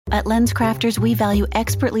At LensCrafters, we value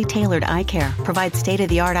expertly tailored eye care, provide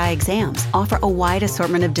state-of-the-art eye exams, offer a wide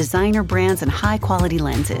assortment of designer brands and high-quality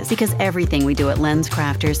lenses. Because everything we do at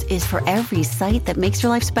LensCrafters is for every sight that makes your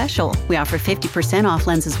life special. We offer 50% off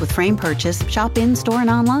lenses with frame purchase. Shop in-store and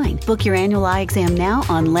online. Book your annual eye exam now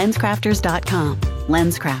on LensCrafters.com.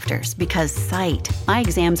 LensCrafters, because sight. Eye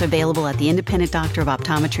exams are available at the independent doctor of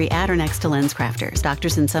optometry at or next to LensCrafters.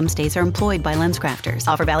 Doctors in some states are employed by LensCrafters.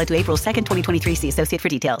 Offer valid to April 2nd, 2023. See associate for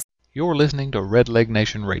details. You're listening to Red Leg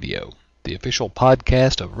Nation Radio, the official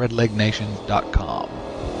podcast of RedLegNation.com.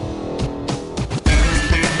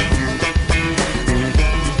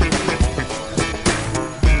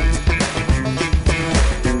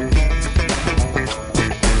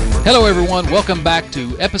 Hello, everyone. Welcome back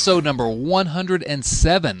to episode number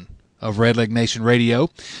 107 of Red Leg Nation Radio.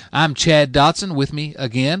 I'm Chad Dotson. With me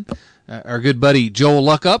again, our good buddy Joel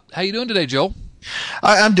Luckup. How you doing today, Joel?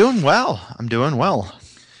 I'm doing well.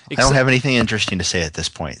 I don't have anything interesting to say at this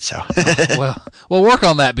point, so. well, we'll work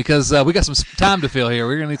on that because we got some time to fill here.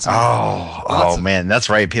 We're going to need some. Man, that's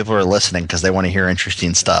right. People are listening because they want to hear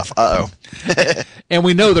interesting stuff. And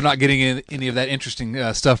we know they're not getting any of that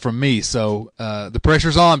interesting stuff from me, so the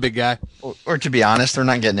pressure's on, big guy. Or to be honest, they're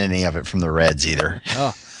not getting any of it from the Reds either.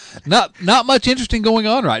 Not much interesting going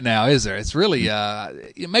on right now, is there? It's really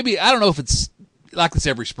maybe, I don't know if it's like this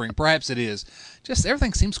every spring. Perhaps it is. Just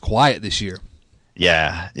everything seems quiet this year.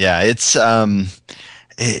 Yeah. It's, and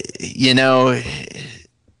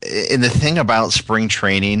the thing about spring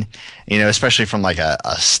training, especially from like a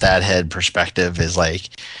stat head perspective, is like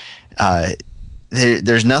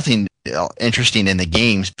there's nothing interesting in the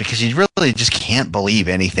games because you really just can't believe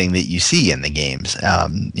anything that you see in the games,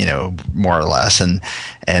 more or less. And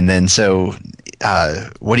then so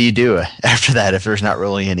what do you do after that if there's not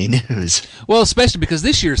really any news? Well, especially because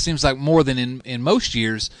this year seems like more than in most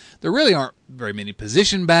years, there really aren't very many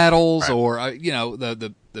position battles, right. Or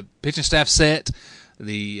the pitching staff set,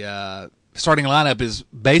 the starting lineup is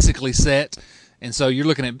basically set, and so you're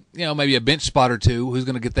looking at maybe a bench spot or two who's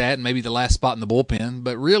going to get that, and maybe the last spot in the bullpen.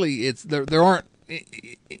 But really, it's there aren't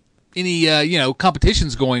any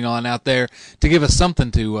competitions going on out there to give us something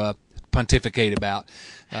to pontificate about.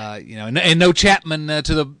 And no Chapman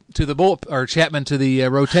to the bull or Chapman to the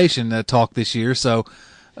rotation talk this year. So,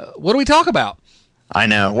 what do we talk about? I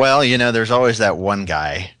know. Well, there's always that one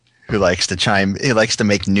guy who likes to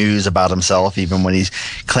make news about himself, even when he's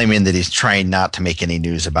claiming that he's trying not to make any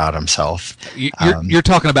news about himself. You're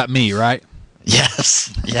talking about me, right?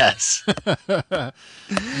 Yes.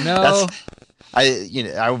 No.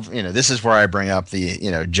 This is where I bring up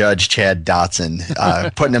the, Judge Chad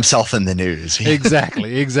Dotson putting himself in the news.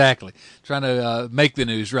 Exactly. Trying to make the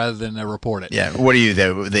news rather than report it. Yeah. What are you,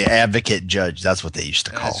 the advocate judge? That's what they used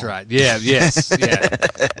to call. That's right. Yeah. Yes. Yeah.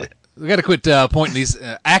 We got to quit pointing these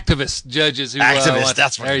activist judges who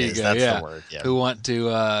that's what there it you is. go. That's yeah. the word. Yeah. Who want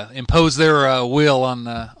to impose their will on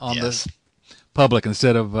the public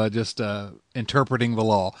instead of just interpreting the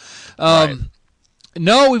law. Right.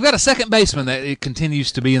 No, we've got a second baseman that it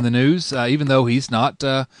continues to be in the news, even though he's not.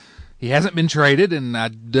 He hasn't been traded,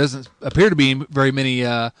 and doesn't appear to be very many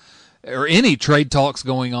or any trade talks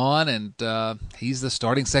going on. And he's the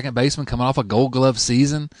starting second baseman coming off a Gold Glove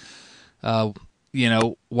season.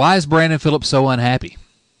 Why is Brandon Phillips so unhappy?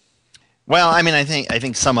 Well, I mean, I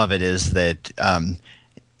think some of it is that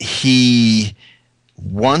he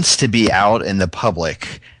wants to be out in the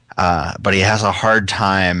public, but he has a hard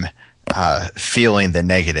time feeling the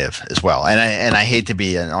negative as well. And I hate to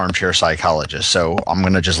be an armchair psychologist, so I'm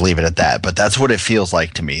going to just leave it at that. But that's what it feels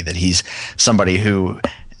like to me, that he's somebody who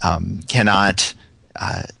cannot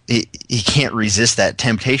he can't resist that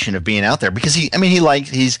temptation of being out there because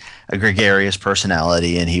he's a gregarious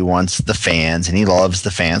personality and he wants the fans and he loves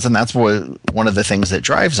the fans, and that's one of the things that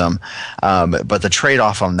drives him. But the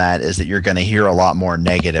trade-off on that is that you're going to hear a lot more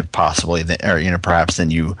negative possibly perhaps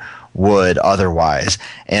than you would otherwise,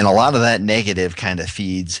 and a lot of that negative kind of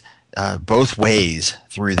feeds both ways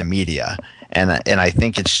through the media, and I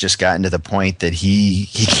think it's just gotten to the point that he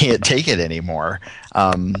can't take it anymore,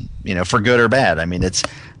 for good or bad. I mean, it's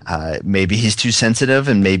maybe he's too sensitive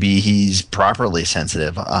and maybe he's properly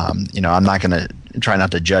sensitive. I'm not going to try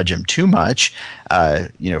not to judge him too much,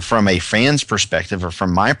 from a fan's perspective or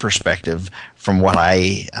from my perspective, from what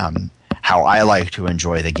how I like to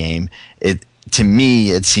enjoy the game. To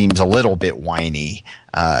me, it seems a little bit whiny,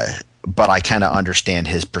 but I kind of understand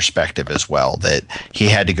his perspective as well, that he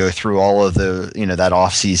had to go through all of the, that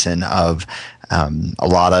off season of a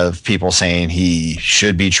lot of people saying he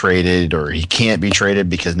should be traded or he can't be traded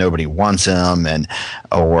because nobody wants him,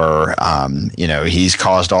 or he's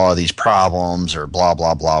caused all of these problems or blah,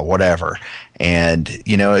 blah, blah, whatever. And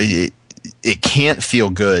it can't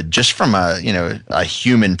feel good just from a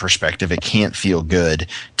human perspective. It can't feel good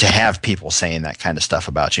to have people saying that kind of stuff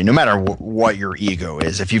about you, no matter what your ego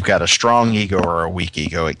is. If you've got a strong ego or a weak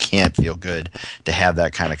ego, it can't feel good to have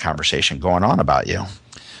that kind of conversation going on about you.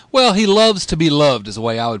 Well, he loves to be loved is the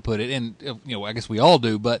way I would put it. And, I guess we all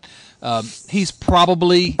do, but he's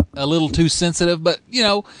probably a little too sensitive. But,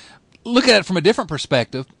 look at it from a different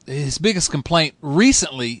perspective. His biggest complaint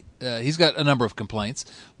recently, he's got a number of complaints,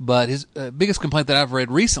 but his biggest complaint that I've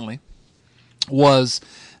read recently was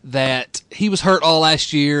that he was hurt all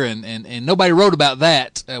last year, and nobody wrote about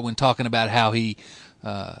that when talking about how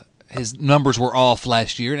his numbers were off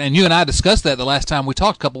last year. And you and I discussed that the last time we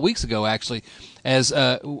talked a couple weeks ago, actually, as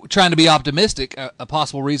trying to be optimistic, a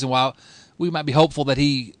possible reason why we might be hopeful that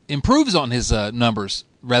he improves on his numbers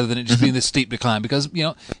rather than it just being this steep decline, because,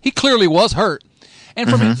 he clearly was hurt. And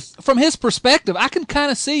from his perspective, I can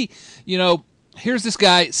kind of see, here's this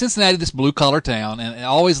guy, Cincinnati, this blue-collar town, and I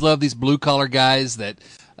always love these blue-collar guys that,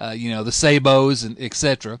 the Sabos and et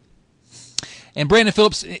cetera. And Brandon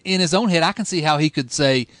Phillips, in his own head, I can see how he could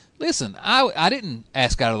say, listen, I didn't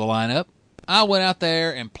ask out of the lineup. I went out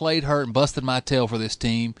there and played hurt and busted my tail for this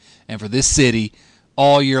team and for this city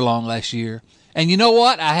all year long last year. And you know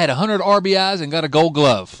what? I had 100 RBIs and got a Gold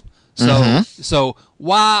Glove. So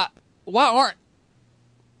why aren't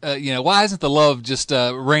why isn't the love just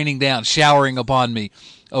raining down, showering upon me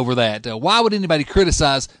over that? Why would anybody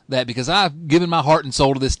criticize that? Because I've given my heart and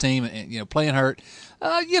soul to this team, and playing hurt.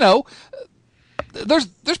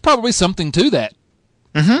 There's probably something to that.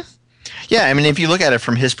 Mm-hmm. Yeah, I mean, if you look at it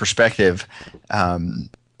from his perspective,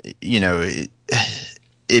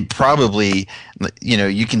 it probably,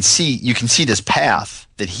 you can see this path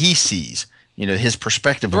that he sees. His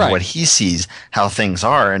perspective of what he sees, how things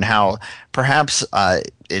are, and how perhaps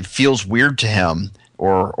it feels weird to him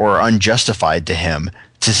or unjustified to him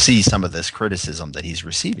to see some of this criticism that he's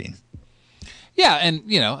receiving. Yeah, and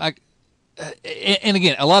and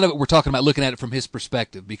again, a lot of it we're talking about looking at it from his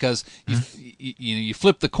perspective, because you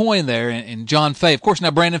flip the coin there, and John Fay, of course.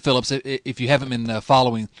 Now Brandon Phillips, if you haven't been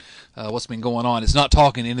following what's been going on, is not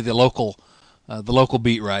talking to any of the local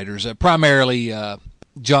beat writers, primarily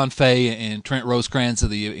John Fay and Trent Rosecrans of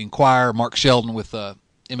the Inquirer, Mark Sheldon with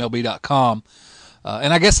MLB.com,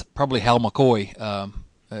 and I guess probably Hal McCoy.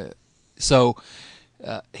 So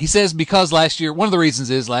he says because last year, one of the reasons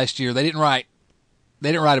is last year they didn't write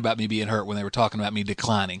about me being hurt when they were talking about me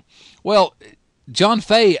declining. Well, John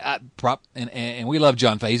Fay, and we love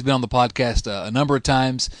John Fay. He's been on the podcast a number of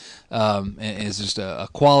times, and is just a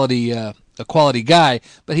quality guy.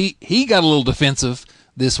 But he got a little defensive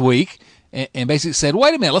this week and basically said,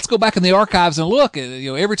 "Wait a minute, let's go back in the archives and look.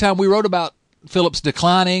 Every time we wrote about Phillips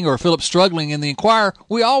declining or Phillips struggling in the Inquirer,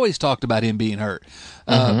 we always talked about him being hurt."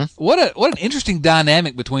 What an interesting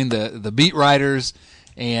dynamic between the beat writers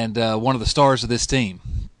and one of the stars of this team.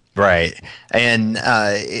 Right, and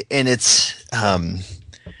it's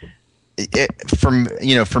for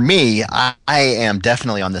me, I am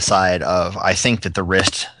definitely on the side of, I think that the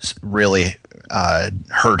wrist really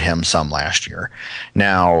hurt him some last year.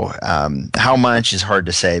 Now, how much is hard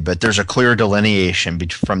to say, but there's a clear delineation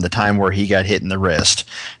from the time where he got hit in the wrist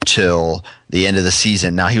till the end of the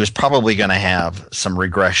season. Now, he was probably going to have some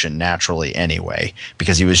regression naturally anyway,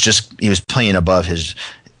 because he was playing above his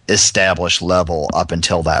established level up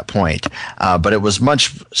until that point. But it was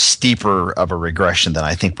much steeper of a regression than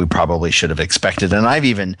I think we probably should have expected. And I've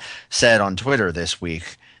even said on Twitter this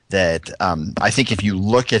week that I think if you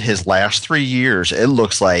look at his last 3 years, it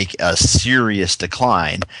looks like a serious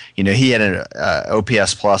decline. He had an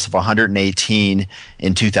OPS plus of 118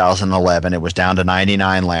 in 2011. It was down to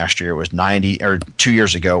 99 last year. It was 90, or 2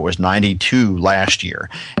 years ago, it was 92 last year.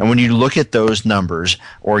 And when you look at those numbers,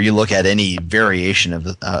 or you look at any variation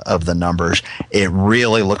of the numbers, it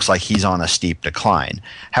really looks like he's on a steep decline.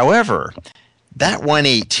 However, that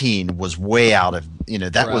 118 was way out of,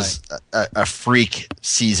 that was a freak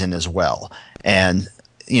season as well. And,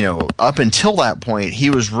 up until that point, he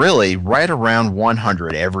was really right around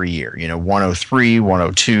 100 every year, 103,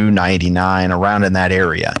 102, 99, around in that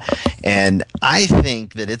area. And I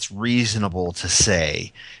think that it's reasonable to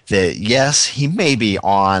say that, yes, he may be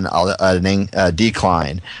on a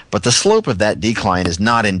decline, but the slope of that decline is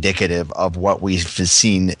not indicative of what we've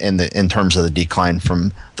seen in terms of the decline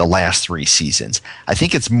from the last 3 seasons. I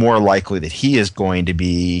think it's more likely that he is going to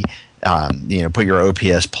be put your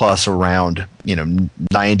OPS plus around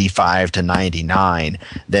 95 to 99,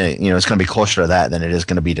 then it's going to be closer to that than it is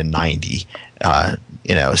going to be to 90.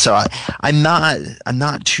 So I'm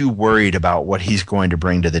not too worried about what he's going to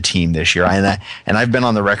bring to the team this year. And I've been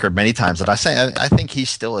on the record many times that I think he's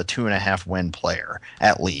still a 2.5 win player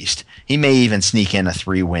at least. He may even sneak in a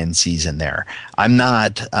 3-win season there. I'm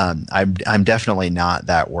not. I'm definitely not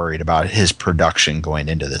that worried about his production going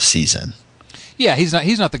into this season. Yeah, he's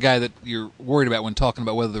not the guy that you're worried about when talking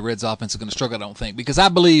about whether the Reds' offense is going to struggle. I don't think, because I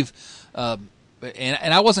believe. And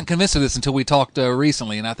I wasn't convinced of this until we talked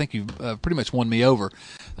recently, and I think you've pretty much won me over.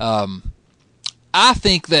 I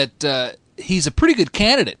think that he's a pretty good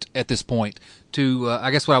candidate at this point to, I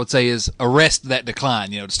guess what I would say is arrest that decline,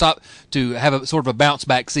 to have a sort of a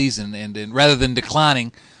bounce-back season, and rather than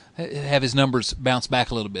declining, have his numbers bounce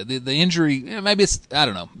back a little bit. The injury, maybe it's, I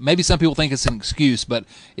don't know, maybe some people think it's an excuse, but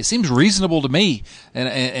it seems reasonable to me,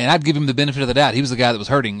 and I'd give him the benefit of the doubt. He was the guy that was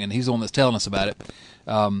hurting, and he's the one that's telling us about it.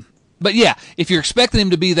 But yeah, if you're expecting him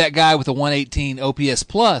to be that guy with a 118 OPS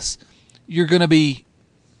plus, you're going to be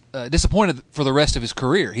disappointed for the rest of his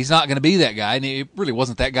career. He's not going to be that guy, and he really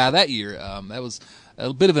wasn't that guy that year. That was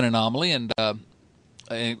a bit of an anomaly and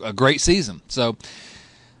a great season. So.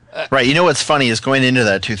 Right. What's funny is going into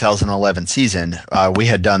that 2011 season, we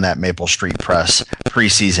had done that Maple Street Press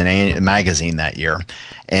preseason magazine that year.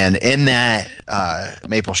 And in that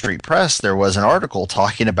Maple Street Press, there was an article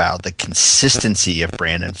talking about the consistency of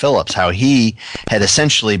Brandon Phillips, how he had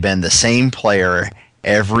essentially been the same player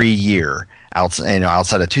every year.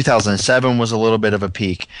 Outside of 2007 was a little bit of a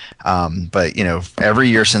peak, but every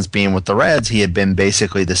year since being with the Reds, he had been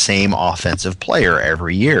basically the same offensive player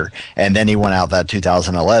every year. And then he went out that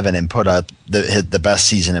 2011 and put up the best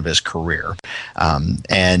season of his career. I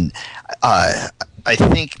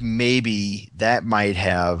think maybe that might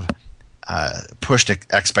have pushed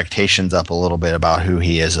expectations up a little bit about who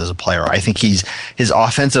he is as a player. I think his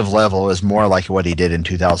offensive level is more like what he did in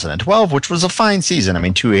 2012, which was a fine season.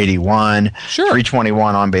 281, sure.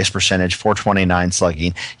 321 on base percentage, 429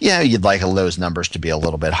 slugging. Yeah, you'd like those numbers to be a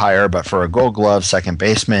little bit higher, but for a Gold Glove second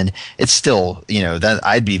baseman, it's still, that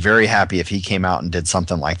I'd be very happy if he came out and did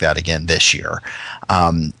something like that again this year.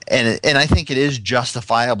 And I think it is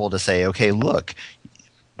justifiable to say, okay, look,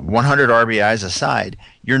 100 RBIs aside,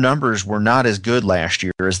 your numbers were not as good last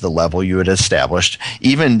year as the level you had established.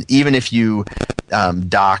 Even if you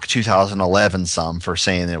dock 2011 some for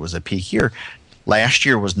saying that it was a peak year, last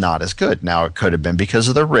year was not as good. Now, it could have been because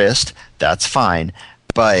of the wrist. That's fine.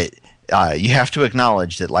 But you have to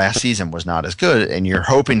acknowledge that last season was not as good, and you're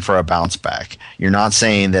hoping for a bounce back. You're not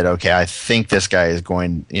saying that, okay, I think this guy is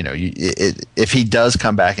going, if he does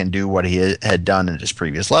come back and do what he had done at his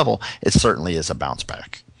previous level, it certainly is a bounce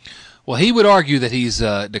back. Well, he would argue that he's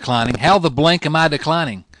declining. How the blank am I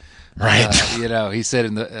declining? Right. He said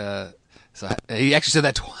in the so he actually said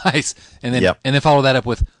that twice, and then Yep. and then followed that up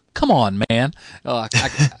with, "Come on, man." I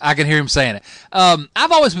can hear him saying it.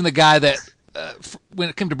 I've always been the guy that when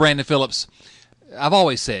it came to Brandon Phillips, I've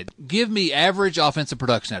always said, give me average offensive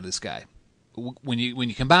production out of this guy. When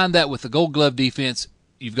you combine that with the Gold Glove defense,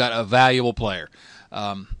 you've got a valuable player.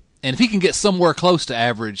 And if he can get somewhere close to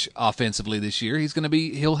average offensively this year,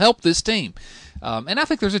 he'll help this team. And I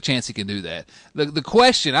think there's a chance he can do that. The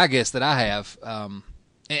question, I guess, that I have,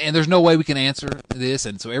 and there's no way we can answer this,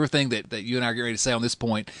 and so everything that you and I are getting ready to say on this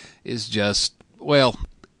point is just, well,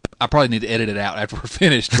 I probably need to edit it out after we're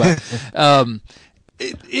finished. But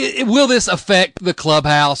will this affect the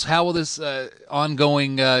clubhouse? How will this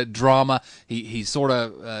ongoing drama? He sort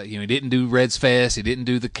of he didn't do Reds Fest. He didn't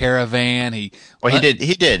do the Caravan. He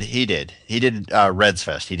did Reds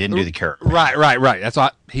Fest. He didn't do the Caravan. Right. That's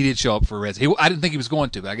why he did show up for Reds. I didn't think he was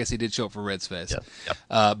going to, but I guess he did show up for Reds Fest. Yep.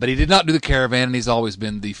 But he did not do the Caravan, and he's always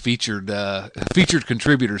been the featured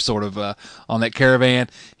contributor sort of on that Caravan.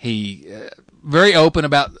 He very open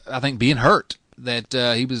about, I think, being hurt, that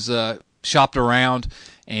he was shopped around,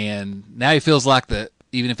 and now he feels like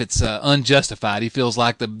even if it's unjustified, he feels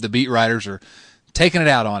like the beat writers are taking it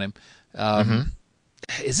out on him.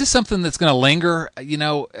 Is this something that's going to linger?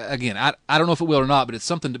 Again, I don't know if it will or not, but it's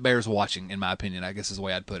something that bears watching, in my opinion, I guess is the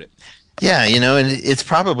way I'd put it. Yeah, and it's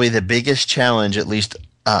probably the biggest challenge, at least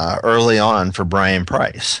early on, for Brian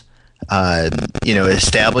Price.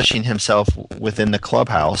 Establishing himself within the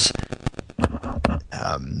clubhouse,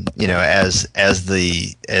 as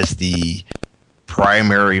the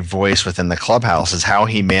primary voice within the clubhouse, is how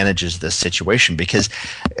he manages this situation. Because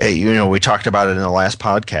we talked about it in the last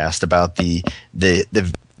podcast about the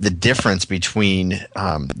difference between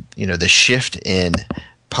the shift in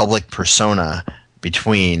public persona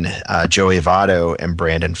between Joey Votto and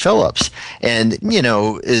Brandon Phillips. And,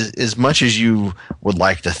 as much as you would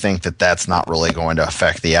like to think that that's not really going to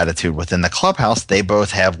affect the attitude within the clubhouse, they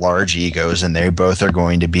both have large egos and they both are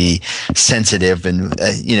going to be sensitive and,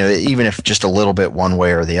 even if just a little bit one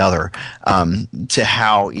way or the other, to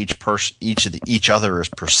how each other is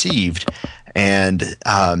perceived. And,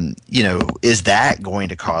 is that going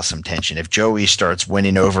to cause some tension? If Joey starts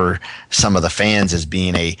winning over some of the fans as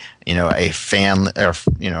being a fan or,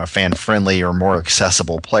 a fan friendly or more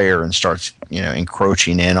accessible player and starts,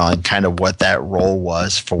 encroaching in on kind of what that role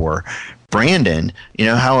was for Brandon,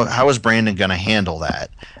 how is Brandon going to handle that?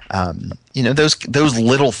 Those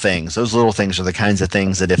little things are the kinds of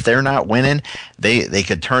things that if they're not winning, they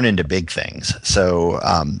could turn into big things. So,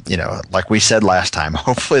 like we said last time,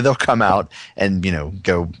 hopefully they'll come out and,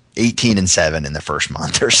 go 18-7 in the first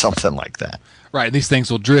month or something like that. Right. These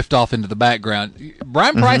things will drift off into the background.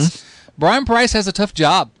 Brian Price has a tough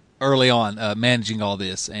job early on, managing all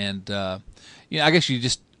this. And, I guess you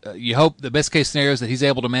just, you hope the best case scenario is that he's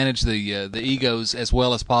able to manage the egos as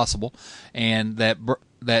well as possible, and that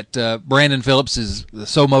Brandon Phillips is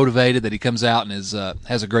so motivated that he comes out and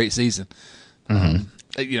has a great season.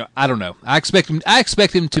 Mm-hmm. I don't know. I expect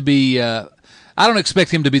him to be. I don't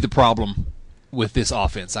expect him to be the problem with this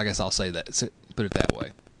offense. I guess I'll say that. Put it that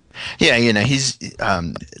way. Yeah, he's.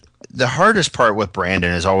 The hardest part with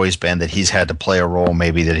Brandon has always been that he's had to play a role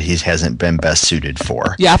maybe that he hasn't been best suited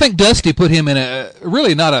for. Yeah, I think Dusty put him in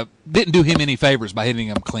didn't do him any favors by hitting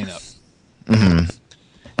him clean up. Mm-hmm.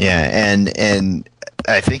 Yeah, and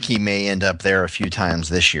I think he may end up there a few times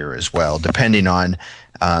this year as well, depending on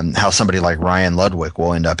how somebody like Ryan Ludwig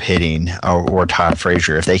will end up hitting, or Todd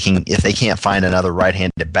Frazier, if they can't find another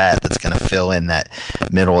right-handed bat that's going to fill in that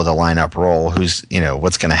middle of the lineup role.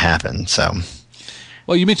 What's going to happen? So.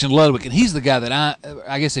 Well, you mentioned Ludwig, and he's the guy that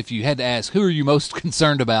I guess if you had to ask, who are you most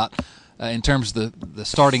concerned about in terms of the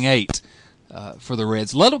starting eight for the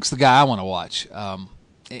Reds? Ludwig's the guy I want to watch,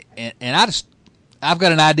 and I've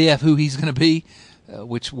got an idea of who he's going to be,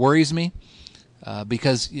 which worries me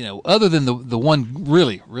because other than the one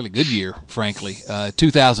really really good year, frankly,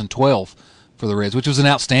 2012 for the Reds, which was an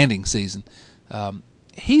outstanding season,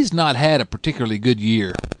 he's not had a particularly good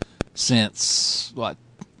year since what.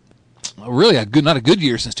 Really not a good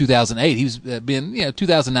year since 2008. He's been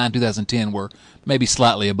 2009, 2010 were maybe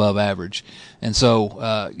slightly above average, and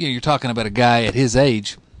so you're talking about a guy at his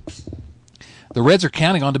age. The Reds are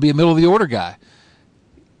counting on to be a middle of the order guy.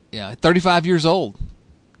 35 years old,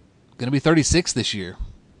 going to be 36 this year.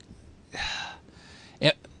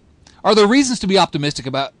 Are there reasons to be optimistic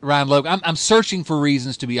about Ryan Ludwig? I'm searching for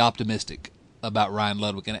reasons to be optimistic about Ryan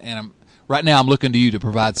Ludwig, and right now I'm looking to you to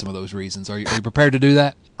provide some of those reasons. Are you prepared to do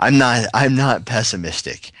that? I'm not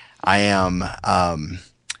pessimistic. I'm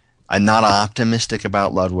not optimistic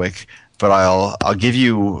about Ludwig, but I'll give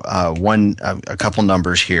you a couple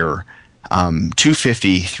numbers here.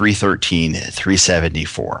 250, 313,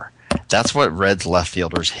 374. That's what Reds left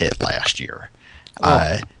fielders hit last year.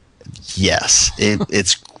 Oh. Yes,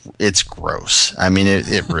 it's gross. I mean,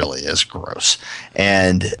 it really is gross.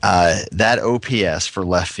 And that OPS for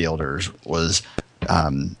left fielders was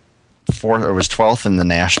 12th in the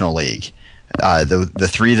National League. The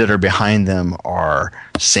three that are behind them are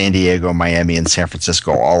San Diego, Miami, and San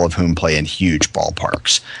Francisco, all of whom play in huge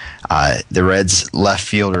ballparks. The Reds left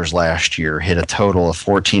fielders last year hit a total of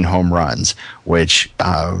 14 home runs, which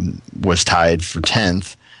was tied for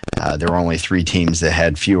 10th. There were only three teams that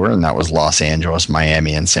had fewer, and that was Los Angeles,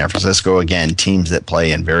 Miami, and San Francisco. Again, teams that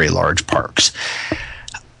play in very large parks.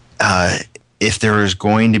 If there is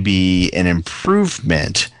going to be an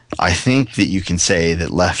improvement, I think that you can say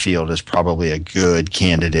that left field is probably a good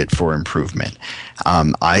candidate for improvement.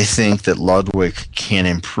 I think that Ludwig can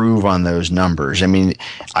improve on those numbers. I mean,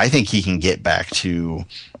 I think he can get back to,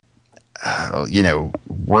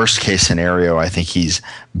 worst case scenario, I think he's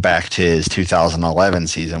back to his 2011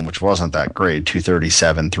 season, which wasn't that great,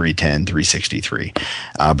 237, 310, 363.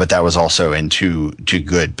 But that was also in two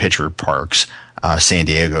good pitcher parks, San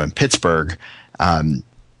Diego and Pittsburgh.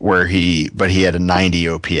 Where he had a 90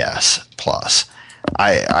 OPS plus.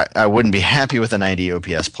 I wouldn't be happy with a 90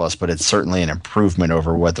 OPS plus, but it's certainly an improvement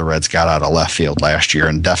over what the Reds got out of left field last year,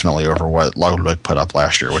 and definitely over what Ludwig put up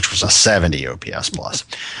last year, which was a 70 OPS plus.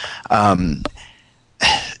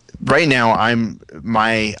 Right now,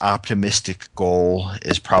 my optimistic goal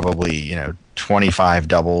is probably 25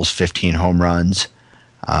 doubles, 15 home runs,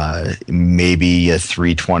 maybe a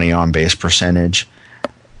 320 on base percentage.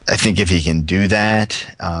 I think if he can do that,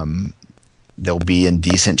 they'll be in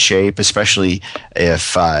decent shape, especially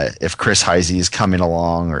if Chris Heisey is coming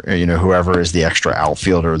along, or whoever is the extra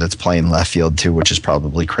outfielder that's playing left field too, which is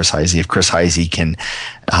probably Chris Heisey. If Chris Heisey can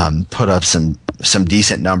put up some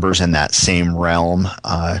decent numbers in that same realm,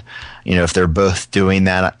 if they're both doing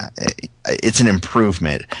that, it's an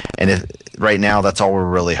improvement. And if right now that's all we're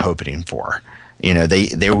really hoping for. We got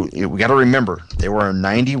to remember they were a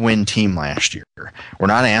 90-win team last year. We're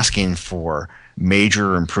not asking for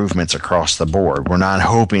major improvements across the board. We're not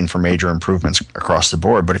hoping for major improvements across the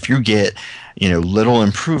board. But if you get, little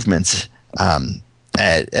improvements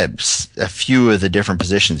at a few of the different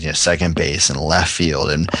positions, second base and left field,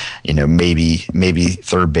 and maybe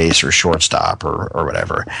third base or shortstop or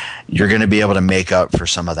whatever, you're going to be able to make up for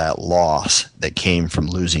some of that loss that came from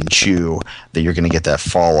losing Choo. That you're going to get that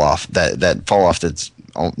fall off that's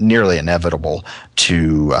nearly inevitable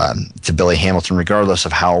to Billy Hamilton, regardless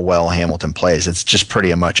of how well Hamilton plays. It's just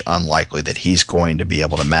pretty much unlikely that he's going to be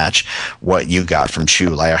able to match what you got from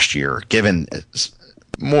Choo last year, given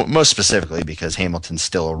most specifically because Hamilton's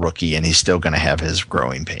still a rookie and he's still going to have his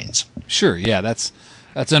growing pains. Sure, yeah, that's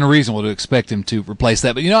unreasonable to expect him to replace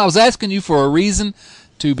that. But I was asking you for a reason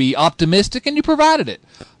to be optimistic, and you provided it.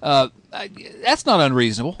 That's not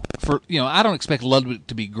unreasonable. I don't expect Ludwig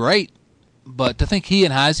to be great, but to think he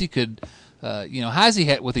and Heisey could, Heisey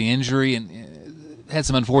had with the injury and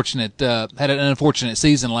had an unfortunate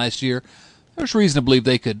season last year. There's reason to believe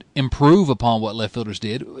they could improve upon what left fielders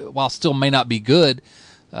did, while still may not be good.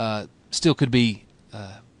 Still could be,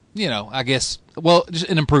 I guess, just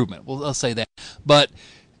an improvement. I'll say that. But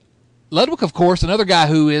Ludwig, of course, another guy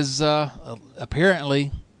who is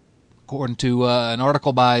apparently, according to an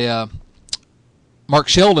article by Mark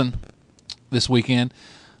Sheldon this weekend,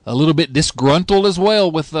 a little bit disgruntled as well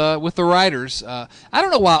with the writers. I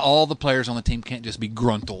don't know why all the players on the team can't just be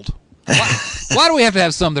gruntled. Why do we have to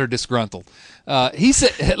have some that are disgruntled? He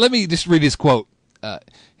said, let me just read his quote.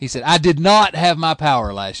 He said, "I did not have my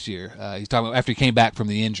power last year." He's talking about after he came back from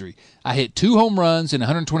the injury. "I hit 2 home runs in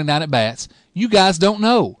 129 at-bats. You guys don't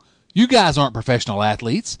know. You guys aren't professional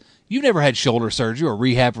athletes. You've never had shoulder surgery or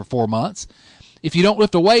rehab for 4 months. If you don't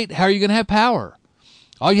lift a weight, how are you going to have power?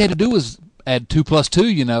 All you had to do was add 2 plus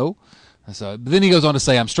 2, So, but then he goes on to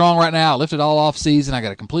say, "I'm strong right now. I lifted all off season. I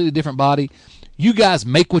got a completely different body. You guys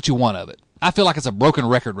make what you want of it." I feel like it's a broken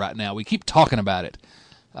record right now. We keep talking about it.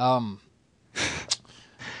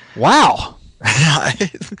 Wow.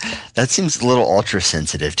 That seems a little ultra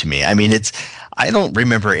sensitive to me. I mean, I don't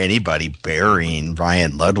remember anybody burying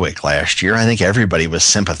Ryan Ludwig last year. I think everybody was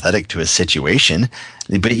sympathetic to his situation,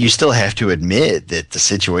 but you still have to admit that the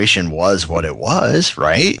situation was what it was,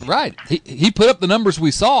 right? Right. He put up the numbers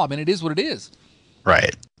we saw. I mean, it is what it is.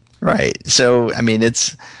 Right. So, I mean,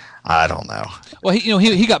 I don't know. Well,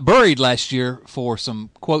 he got buried last year for some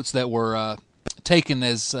quotes that were taken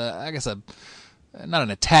as, I guess, not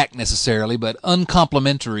an attack necessarily, but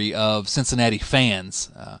uncomplimentary of Cincinnati fans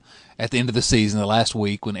at the end of the season, the last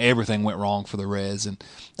week, when everything went wrong for the Reds. And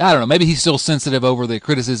I don't know, maybe he's still sensitive over the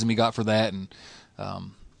criticism he got for that. And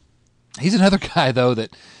he's another guy, though,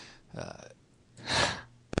 that, I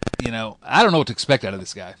don't know what to expect out of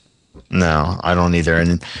this guy. No, I don't either.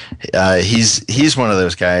 And he's one of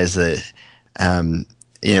those guys that,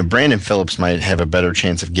 Brandon Phillips might have a better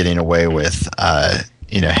chance of getting away with,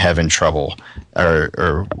 having trouble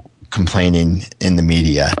or complaining in the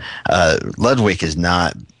media. Ludwig is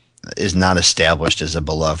not established as a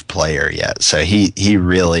beloved player yet, so he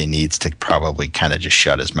really needs to probably kind of just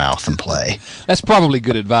shut his mouth and play. That's probably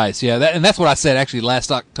good advice. Yeah, and that's what I said actually last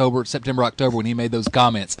September, October, when he made those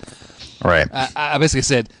comments. Right. I basically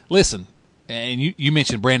said, listen, and you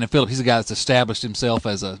mentioned Brandon Phillips. He's a guy that's established himself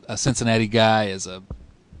as a Cincinnati guy, as a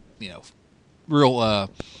real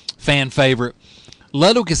fan favorite.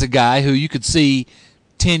 Ludwig is a guy who you could see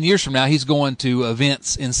 10 years from now, he's going to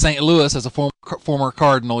events in St. Louis as a former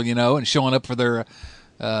Cardinal, and showing up for their,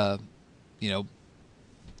 Hall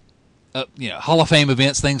of Fame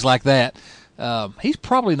events, things like that. He's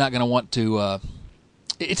probably not going to want to.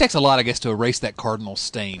 It takes a lot, I guess, to erase that Cardinal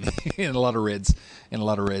stain in a lot of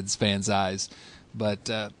Reds fans' eyes. But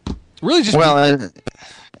really, just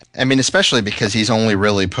I mean, especially because he's only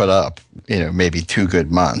really put up, maybe 2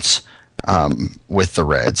 good months with the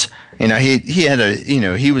Reds.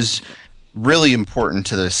 He was really important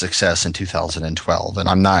to their success in 2012, and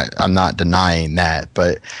I'm not denying that.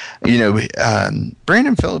 But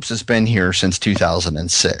Brandon Phillips has been here since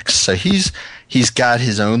 2006, so he's got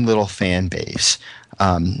his own little fan base.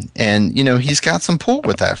 And he's got some pull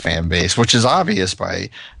with that fan base, which is obvious by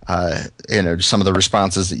some of the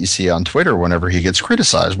responses that you see on Twitter whenever he gets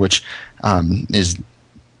criticized, which is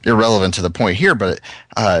irrelevant to the point here. But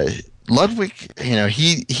Ludwig,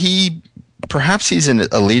 he perhaps he's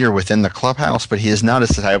a leader within the clubhouse, but he has not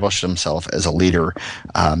established himself as a leader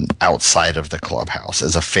outside of the clubhouse,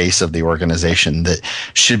 as a face of the organization that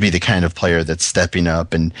should be the kind of player that's stepping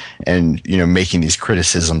up and making these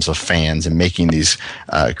criticisms of fans and making these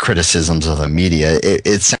criticisms of the media.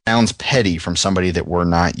 It sounds petty from somebody that we're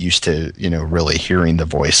not used to, really hearing the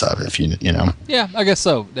voice of. If you know. Yeah, I guess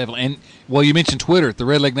so, definitely. And well, you mentioned Twitter, the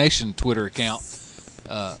Red Leg Nation Twitter account.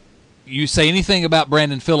 You say anything about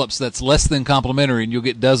Brandon Phillips that's less than complimentary, and you'll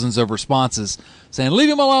get dozens of responses saying, leave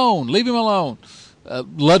him alone, leave him alone.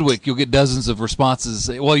 Ludwig, you'll get dozens of responses.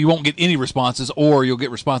 Well, you won't get any responses, or you'll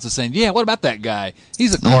get responses saying, yeah, what about that guy?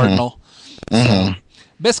 He's a Cardinal. Mm-hmm. So,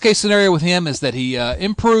 best case scenario with him is that he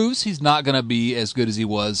improves. He's not going to be as good as he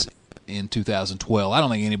was in 2012. I don't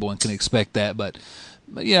think anyone can expect that, but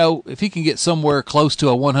if he can get somewhere close to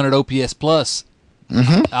a 100 OPS plus,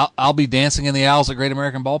 I'll be dancing in the aisles at Great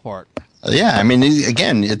American Ballpark. Yeah, I mean,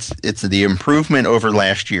 again, it's the improvement over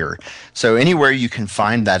last year. So anywhere you can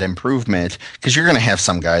find that improvement, because you're going to have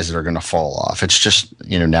some guys that are going to fall off. It's just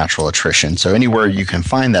natural attrition. So anywhere you can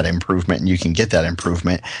find that improvement and you can get that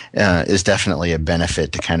improvement is definitely a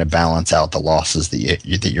benefit to kind of balance out the losses that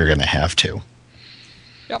you're going to have too.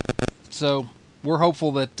 Yep. So we're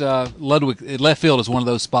hopeful that Ludwig at left field is one of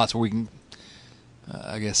those spots where we can,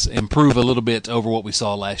 I guess, improve a little bit over what we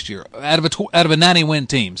saw last year out of a 90-win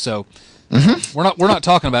team. So we're not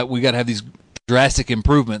talking about we got to have these drastic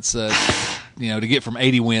improvements, to get from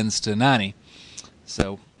 80 wins to 90.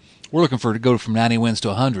 So we're looking to go from 90 wins to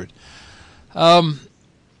 100.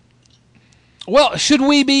 Well, should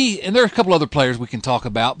we be? And there are a couple other players we can talk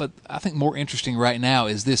about, but I think more interesting right now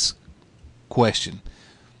is this question: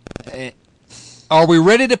 are we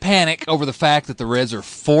ready to panic over the fact that the Reds are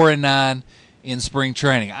 4-9? In spring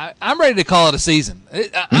training? I'm ready to call it a season.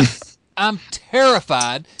 I'm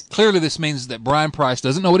terrified. Clearly, this means that Brian Price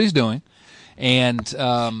doesn't know what he's doing, and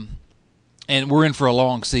we're in for a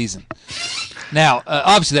long season. Now,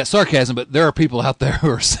 obviously, that's sarcasm, but there are people out there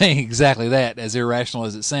who are saying exactly that, as irrational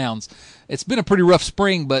as it sounds. It's been a pretty rough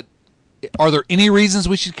spring, but are there any reasons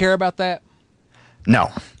we should care about that?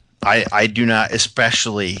 No. I do not,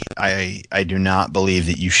 especially, I do not believe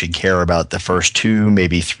that you should care about the first 2,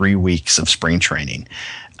 maybe 3 weeks of spring training.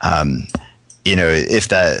 If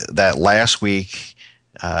that last week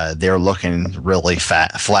they're looking really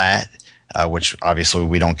flat, which obviously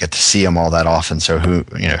we don't get to see them all that often, so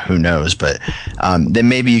who knows? But then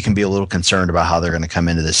maybe you can be a little concerned about how they're going to come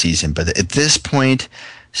into the season. But at this point,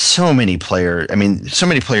 so many players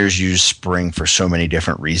use spring for so many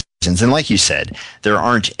different reasons. And like you said, there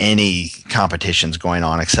aren't any competitions going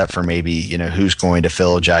on except for maybe, who's going to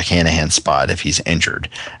fill Jack Hanahan's spot if he's injured.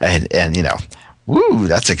 And woo,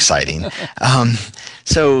 that's exciting.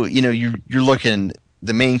 So, you're looking,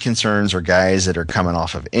 the main concerns are guys that are coming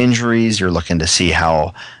off of injuries. You're looking to see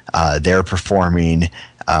how they're performing.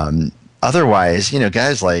 Otherwise,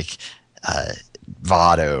 guys like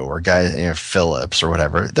Votto or guys, Phillips or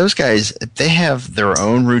whatever, those guys, they have their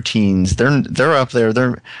own routines. They're up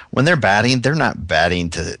there. When they're batting, they're not batting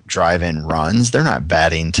to drive in runs. They're not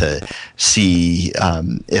batting to see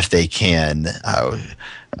if they can,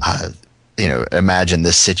 imagine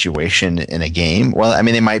this situation in a game. Well, I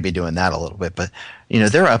mean, they might be doing that a little bit, but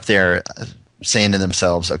they're up there saying to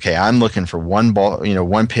themselves, okay, I'm looking for one ball,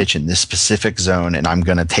 one pitch in this specific zone, and I'm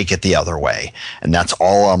going to take it the other way. And that's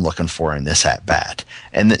all I'm looking for in this at bat.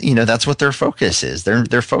 And that's what their focus is.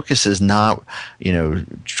 Their focus is not,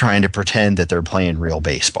 trying to pretend that they're playing real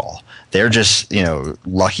baseball. They're just,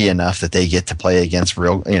 lucky enough that they get to play against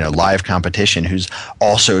real, live competition who's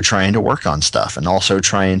also trying to work on stuff and also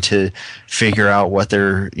trying to figure out what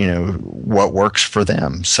what works for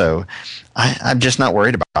them. So I'm just not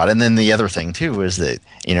worried about it. And then the other thing too is that,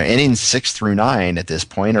 innings 6 through 9 at this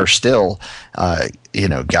point are still,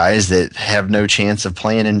 guys that have no chance of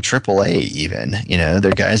playing in AAA even.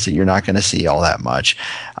 They're guys that you're not going to see all that much.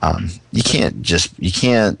 You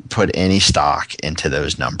can't put any stock into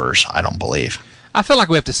those numbers, I don't believe. I feel like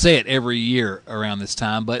we have to say it every year around this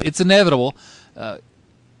time, but it's inevitable.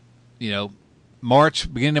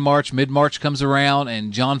 March, beginning of March, mid-March comes around,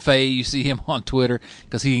 and John Fay, you see him on Twitter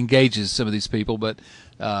because he engages some of these people. But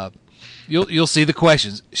you'll see the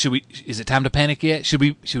questions. Is it time to panic yet? Should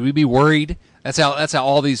we be worried? That's how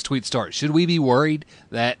all these tweets start. Should we be worried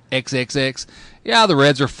that XXX? Yeah, the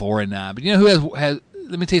Reds are 4-9, but who has?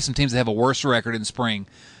 Let me tell you some teams that have a worse record in spring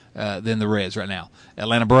than the Reds right now.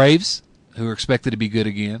 Atlanta Braves, who are expected to be good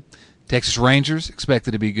again. Texas Rangers,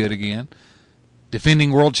 expected to be good again.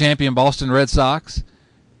 Defending world champion Boston Red Sox,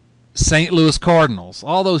 St. Louis Cardinals.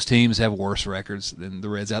 All those teams have worse records than the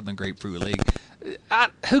Reds out in the Grapefruit League.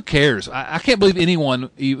 Who cares? I can't believe anyone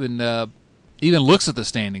even looks at the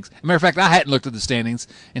standings. As a matter of fact, I hadn't looked at the standings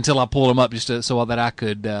until I pulled them up just so that I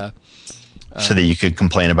could. So that you could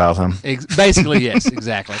complain about them. Basically, yes,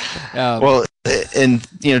 exactly. Well, in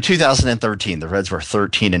 2013, the Reds were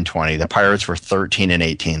 13-20. The Pirates were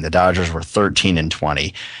 13-18. The Dodgers were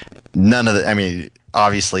 13-20. None of the. I mean,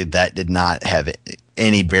 obviously, that did not have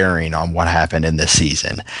any bearing on what happened in this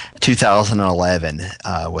season. 2011,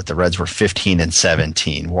 what the Reds were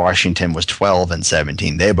 15-17. Washington was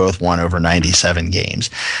 12-17. They both won over 97 games.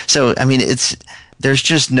 So, I mean, there's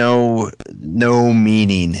just no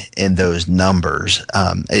meaning in those numbers.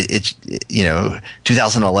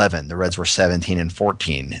 2011, the Reds were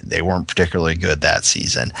 17-14. They weren't particularly good that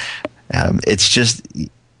season. It's just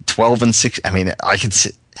 12-6. I mean,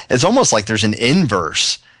 it's almost like there's an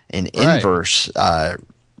inverse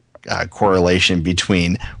correlation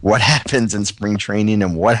between what happens in spring training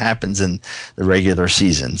and what happens in the regular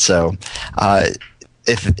season. So,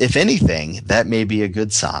 if anything, that may be a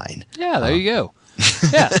good sign. Yeah, there you go.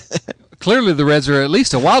 Yeah, clearly the Reds are at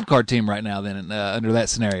least a wild card team right now. Then under that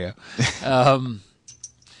scenario,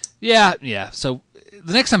 yeah. So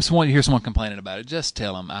the next time you hear someone complaining about it, just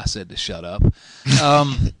tell them I said to shut up.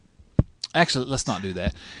 Actually, let's not do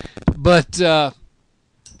that. But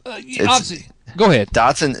obviously, go ahead.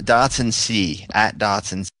 Dotson C at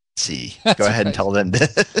Dotson C. Go ahead and tell them.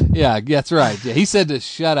 Yeah, that's right. Yeah, he said to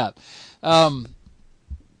shut up.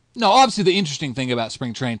 No, obviously the interesting thing about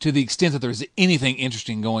spring training, to the extent that there's anything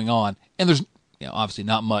interesting going on, and there's obviously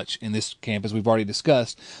not much in this camp as we've already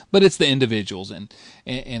discussed, but it's the individuals, and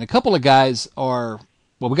a couple of guys are.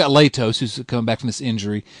 Well, we got Latos who's coming back from this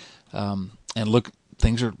injury, and look,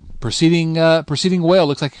 things are proceeding well.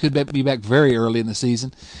 Looks like he could be back very early in the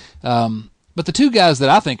season. But the two guys that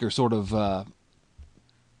I think are sort of an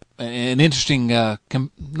interesting,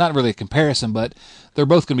 not really a comparison, but they're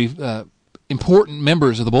both going to be important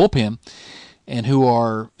members of the bullpen and who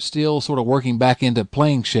are still sort of working back into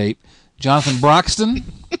playing shape. Jonathan Broxton.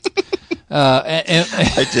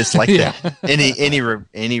 I just like that.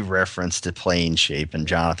 Any reference to playing shape and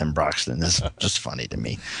Jonathan Broxton is just funny to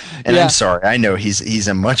me. And I'm sorry, I know he's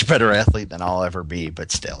a much better athlete than I'll ever be,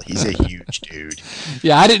 but still, he's a huge dude.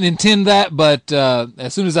 Yeah, I didn't intend that, but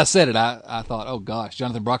as soon as I said it, I thought, oh gosh,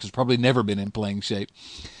 Jonathan Broxton's probably never been in playing shape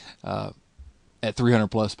at 300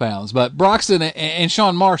 plus pounds. But Broxton and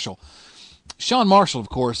Sean Marshall. Sean Marshall, of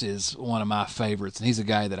course, is one of my favorites, and he's a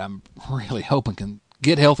guy that I'm really hoping can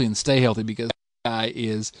get healthy and stay healthy, because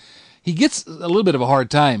he gets a little bit of a hard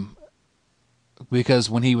time because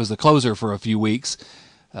when he was the closer for a few weeks,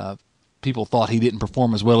 people thought he didn't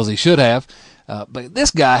perform as well as he should have. But this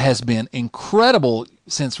guy has been incredible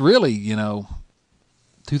since really,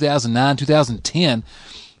 2009, 2010.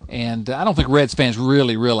 And I don't think Reds fans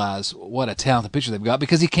really realize what a talented pitcher they've got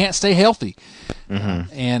because he can't stay healthy.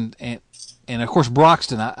 Mm-hmm. And of course,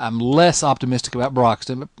 Broxton, I'm less optimistic about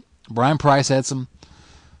Broxton, but Brian Price had some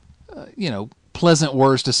pleasant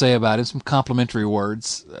words to say about him, some complimentary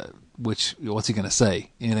words, which, what's he going to say?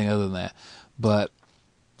 Anything other than that. But,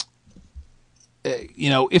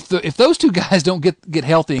 if those two guys don't get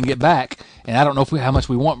healthy and get back, and I don't know how much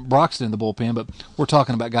we want Broxton in the bullpen, but we're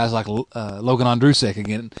talking about guys like Logan Ondrusek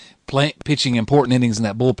again, pitching important innings in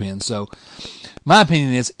that bullpen. So my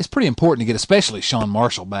opinion is it's pretty important to get especially Sean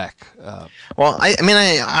Marshall back. Well,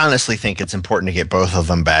 I honestly think it's important to get both of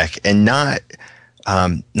them back, and not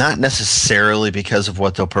necessarily because of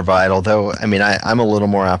what they'll provide. Although, I'm a little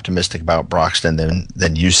more optimistic about Broxton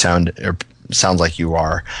than you sounds like you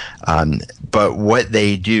are. But what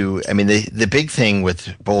they do, the big thing with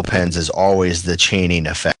bullpens is always the chaining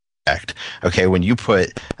effect. Okay, when you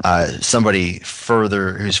put somebody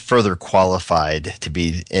who's further qualified to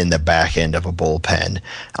be in the back end of a bullpen,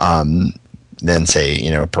 than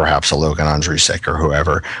say, perhaps a Logan Ondrusek or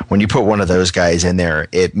whoever. When you put one of those guys in there,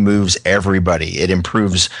 it moves everybody. It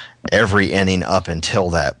improves every inning up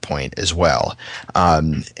until that point as well.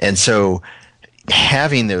 And so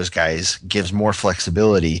having those guys gives more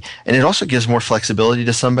flexibility, and it also gives more flexibility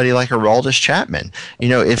to somebody like Aroldis Chapman.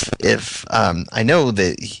 If I know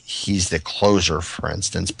that he's the closer, for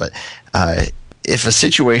instance, but if a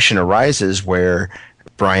situation arises where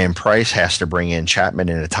Brian Price has to bring in Chapman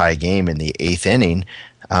in a tie game in the 8th inning,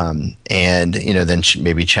 and then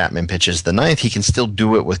maybe Chapman pitches the 9th, he can still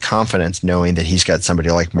do it with confidence, knowing that he's got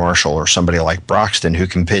somebody like Marshall or somebody like Broxton who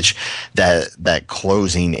can pitch that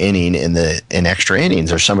closing inning in extra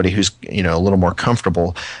innings, or somebody who's a little more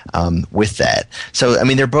comfortable with that. So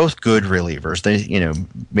they're both good relievers. They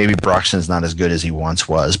maybe Broxton's not as good as he once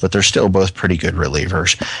was, but they're still both pretty good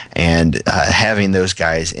relievers. And having those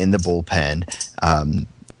guys in the bullpen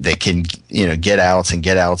that can get outs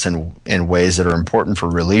in ways that are important for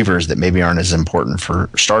relievers that maybe aren't as important for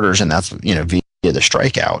starters, and that's via the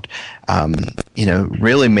strikeout.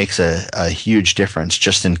 Really makes a huge difference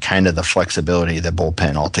just in kind of the flexibility of the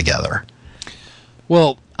bullpen altogether.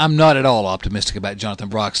 Well, I'm not at all optimistic about Jonathan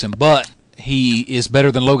Broxton, but he is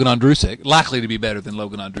better than Logan Ondrusek, likely to be better than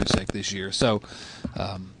Logan Ondrusek this year. So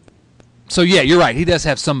yeah, you're right. He does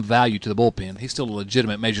have some value to the bullpen. He's still a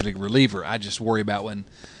legitimate major league reliever. I just worry about when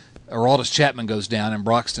Aroldis Chapman goes down and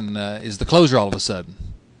Broxton is the closer all of a sudden.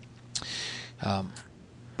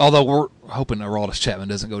 Although we're hoping Aroldis Chapman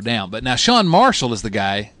doesn't go down. But now Sean Marshall is the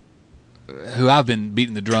guy who I've been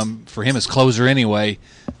beating the drum for him as closer anyway,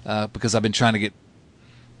 because I've been trying to get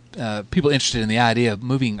people interested in the idea of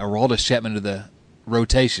moving Aroldis Chapman to the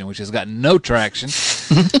rotation, which has gotten no traction.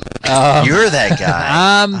 You're that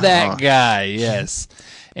guy. I'm that guy, yes.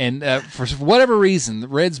 And for whatever reason, the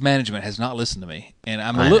Reds management has not listened to me, and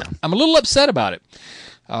I'm a little upset about it.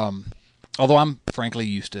 Although I'm frankly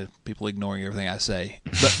used to people ignoring everything I say.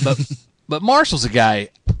 But Marshall's a guy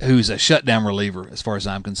who's a shutdown reliever as far as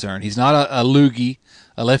I'm concerned. He's not a loogie,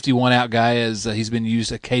 a lefty one-out guy as he's been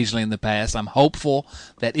used occasionally in the past. I'm hopeful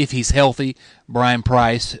that if he's healthy, Brian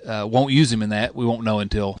Price won't use him in that. We won't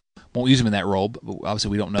use him in that role. But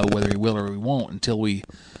obviously, we don't know whether he will or he won't until we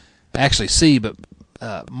actually see. But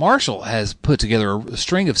Marshall has put together a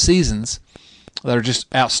string of seasons that are just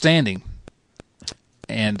outstanding.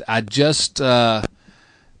 And I just, but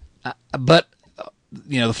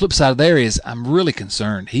the flip side of there is I'm really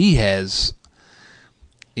concerned. He has,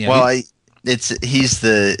 it's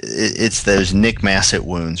those Nick Massett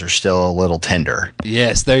wounds are still a little tender.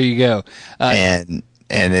 Yes, there you go. And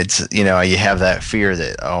it's, you have that fear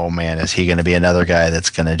that, oh man, is he going to be another guy that's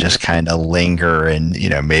going to just kind of linger and,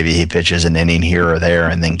 maybe he pitches an inning here or there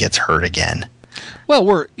and then gets hurt again. Well,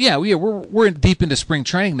 we're deep into spring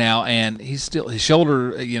training now, and his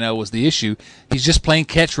shoulder, was the issue. He's just playing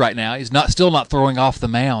catch right now. He's still not throwing off the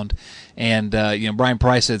mound, and Brian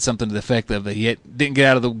Price said something to the effect of he didn't get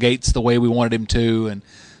out of the gates the way we wanted him to, and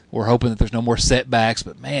we're hoping that there's no more setbacks.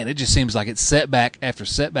 But man, it just seems like it's setback after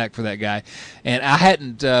setback for that guy. And I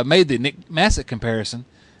hadn't made the Nick Massett comparison,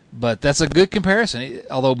 but that's a good comparison.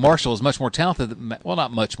 Although Marshall is much more talented,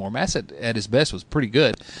 not much more. Massett at his best was pretty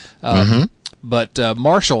good. But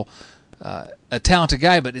Marshall, a talented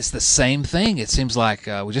guy, but it's the same thing. It seems like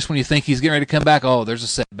just when you think he's getting ready to come back, there's a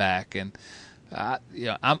setback. And I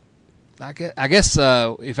guess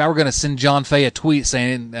if I were going to send John Fay a tweet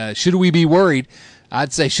saying, should we be worried,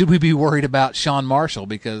 I'd say, should we be worried about Sean Marshall?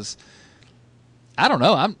 Because I don't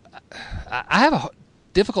know. I have a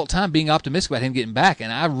difficult time being optimistic about him getting back,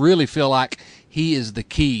 and I really feel like he is the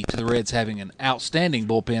key to the Reds having an outstanding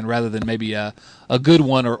bullpen rather than maybe a good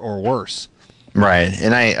one or worse. Right,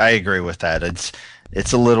 and I agree with that.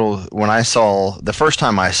 It's a little, when I saw the first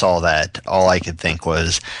time I saw that, all I could think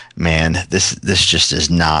was, man, this just does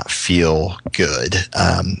not feel good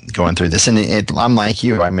going through this. And I'm like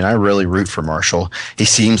you. I mean, I really root for Marshall. He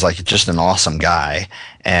seems like just an awesome guy,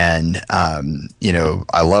 and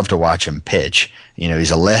I love to watch him pitch.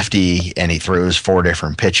 He's a lefty and he throws 4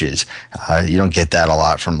 different pitches. You don't get that a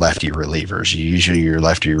lot from lefty relievers. Usually your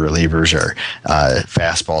lefty relievers are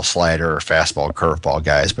fastball slider or fastball curveball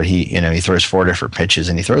guys, but he throws 4 different pitches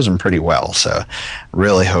and he throws them pretty well. So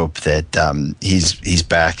really hope that he's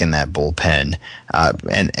back in that bullpen.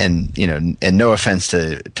 And no offense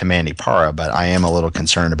to Manny Parra, but I am a little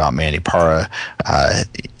concerned about Manny Parra.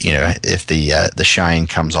 If the shine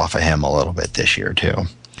comes off of him a little bit this year too.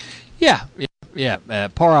 Yeah,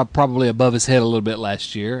 Parra probably above his head a little bit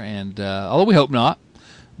last year, and although we hope not,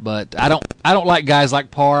 but I don't like guys like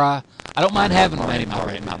Parra. I don't mind having Manny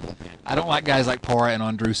Parra in my bullpen. I don't like guys like Parra and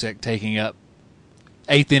Ondrusek taking up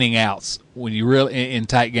 8th inning outs when you really in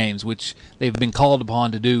tight games, which they've been called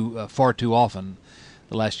upon to do far too often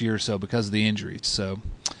the last year or so because of the injuries. So,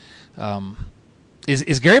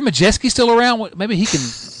 is Gary Majeski still around? Maybe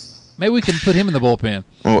we can put him in the bullpen.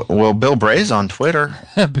 Well, Bill Bray's on Twitter.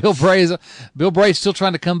 Bill Bray's still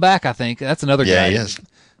trying to come back, I think. That's another guy. Yeah, he is.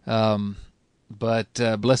 But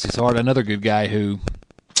bless his heart, another good guy who...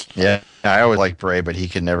 Yeah, I always liked Bray, but he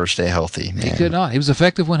could never stay healthy. Man. He could not. He was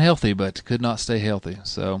effective when healthy, but could not stay healthy.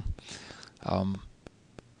 So,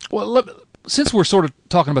 since we're sort of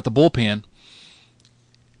talking about the bullpen,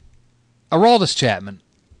 Aroldis Chapman,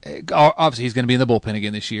 obviously he's going to be in the bullpen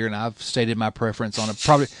again this year, and I've stated my preference on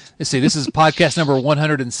probably. Let's see, this is podcast number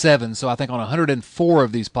 107, so I think on 104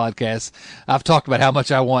 of these podcasts, I've talked about how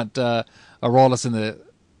much I want Aroldis in the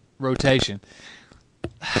rotation.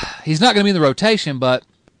 He's not going to be in the rotation, but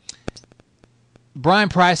Brian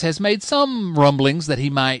Price has made some rumblings that he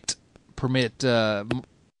might permit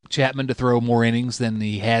Chapman to throw more innings than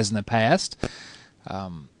he has in the past.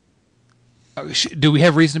 Do we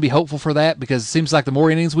have reason to be hopeful for that? Because it seems like the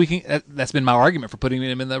more innings we can, that's been my argument for putting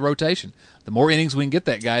him in the rotation. The more innings we can get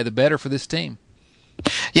that guy, the better for this team.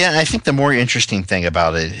 Yeah, I think the more interesting thing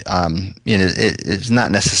about it, it's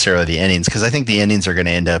not necessarily the innings, because I think the innings are going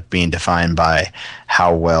to end up being defined by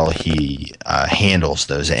how well he handles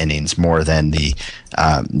those innings more than the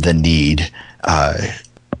need.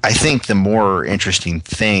 I think the more interesting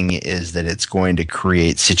thing is that it's going to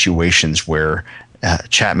create situations where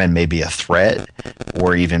Chapman may be a threat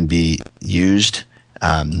or even be used.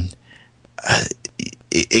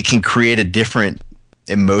 It can create a different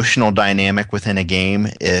emotional dynamic within a game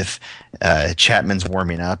if Chapman's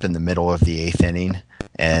warming up in the middle of the 8th inning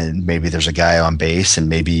and maybe there's a guy on base and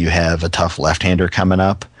maybe you have a tough left-hander coming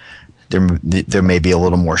up. There may be a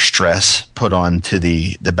little more stress put on to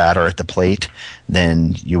the batter at the plate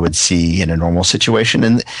than you would see in a normal situation.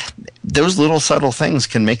 And those little subtle things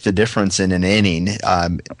can make the difference in an inning,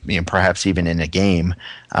 perhaps even in a game.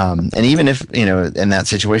 And even if, in that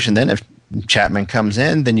situation, then if Chapman comes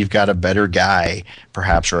in, then you've got a better guy,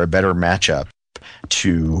 perhaps, or a better matchup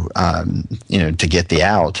to get the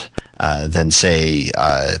out than, say,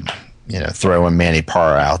 throwing Manny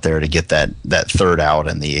Parra out there to get that third out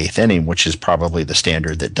in the 8th inning, which is probably the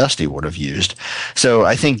standard that Dusty would have used. So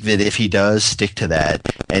I think that if he does stick to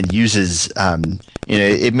that and uses,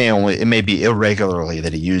 it may be irregularly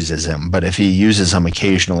that he uses him, but if he uses him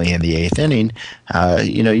occasionally in the 8th inning,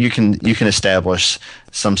 you can establish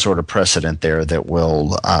some sort of precedent there that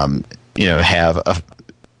will, have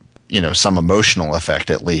some emotional effect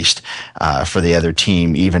at least for the other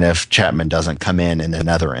team, even if Chapman doesn't come in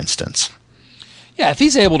another instance. Yeah, if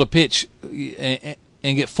he's able to pitch and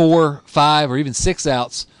get 4, 5, or even 6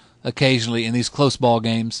 outs occasionally in these close ball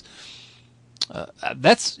games,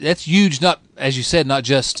 that's huge. Not, as you said, not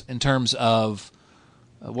just in terms of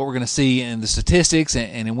what we're going to see in the statistics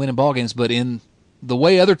and in winning ball games, but in the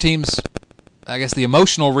way other teams, I guess, the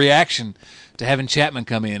emotional reaction to having Chapman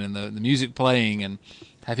come in and the music playing and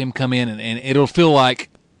have him come in, and it'll feel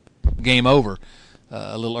like game over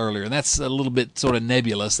a little earlier. And that's a little bit sort of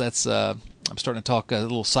nebulous. That's I'm starting to talk a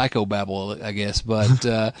little psychobabble, I guess. But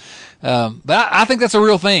I think that's a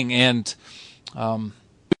real thing. And it'll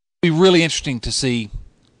be really interesting to see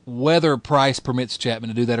whether Price permits Chapman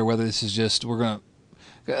to do that or whether this is just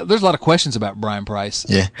there's a lot of questions about Brian Price.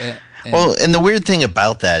 Yeah. And the weird thing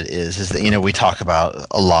about that is that, we talk about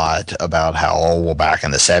a lot about how, back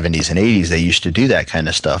in the 70s and 80s, they used to do that kind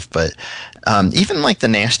of stuff. But even like the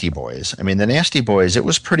Nasty Boys, it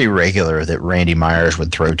was pretty regular that Randy Myers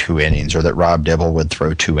would throw 2 innings or that Rob Dibble would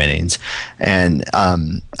throw 2 innings. And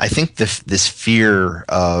I think this fear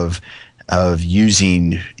of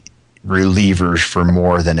using relievers for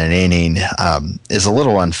more than an inning is a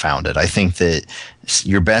little unfounded. I think that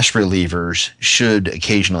your best relievers should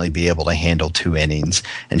occasionally be able to handle 2 innings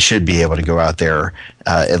and should be able to go out there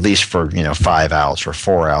at least for 5 outs or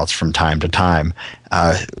 4 outs from time to time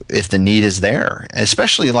if the need is there.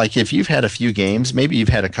 Especially like if you've had a few games, maybe you've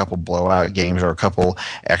had a couple blowout games or a couple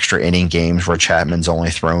extra inning games where Chapman's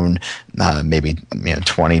only thrown maybe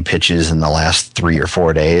 20 pitches in the last 3 or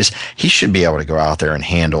 4 days. He should be able to go out there and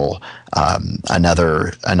handle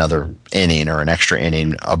another inning or an extra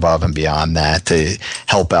inning above and beyond that to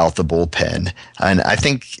help out the bullpen. And I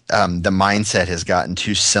think the mindset has gotten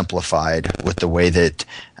too simplified with the way that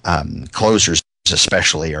closers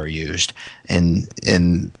especially are used. And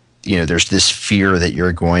there's this fear that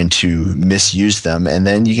you're going to misuse them, and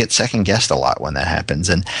then you get second guessed a lot when that happens.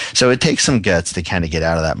 And so it takes some guts to kind of get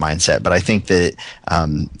out of that mindset. But I think that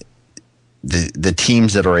the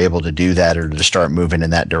teams that are able to do that or to start moving in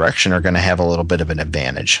that direction are going to have a little bit of an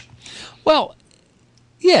advantage. Well,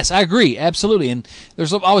 yes, I agree, absolutely. And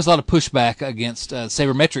there's always a lot of pushback against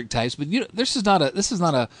sabermetric types, but this is not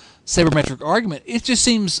a sabermetric argument. It just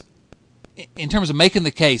seems, in terms of making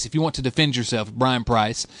the case, if you want to defend yourself, Brian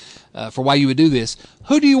Price, for why you would do this,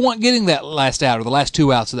 who do you want getting that last out or the last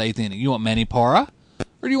 2 outs of the 8th inning? You want Manny Parra,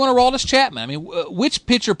 or do you want Aroldis Chapman? I mean, which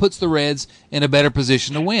pitcher puts the Reds in a better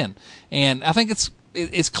position to win? And I think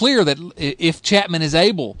it's clear that if Chapman is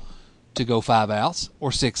able to go 5 outs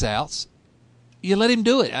or 6 outs, you let him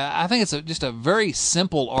do it. I think it's just a very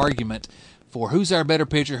simple argument for who's our better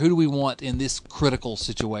pitcher, who do we want in this critical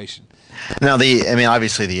situation. Now,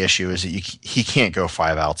 obviously the issue is that he can't go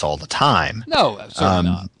 5 outs all the time. No,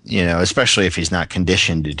 certainly not. Especially if he's not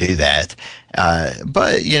conditioned to do that.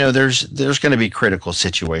 But there's going to be critical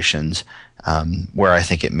situations where I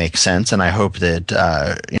think it makes sense, and I hope that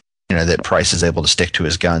that Price is able to stick to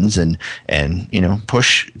his guns and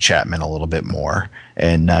push Chapman a little bit more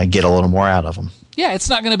and get a little more out of him. Yeah, it's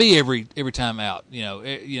not going to be every time out.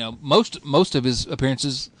 Most of his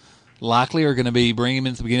appearances likely are going to be bring him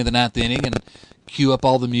in at the beginning of the ninth inning and cue up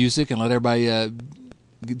all the music and let everybody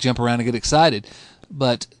jump around and get excited.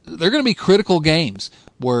 But they're going to be critical games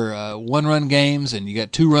where one-run games and you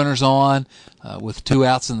got 2 runners on with 2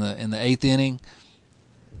 outs in the eighth inning.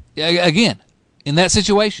 Again, in that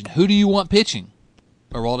situation, who do you want pitching?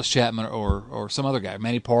 Aroldis Chapman or some other guy,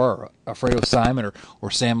 Manny Parra or Alfredo Simon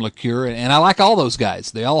or Sam LeCure, and I like all those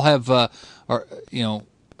guys. They all have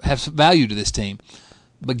have some value to this team.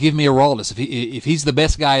 But give me Aroldis. If he's the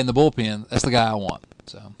best guy in the bullpen, that's the guy I want.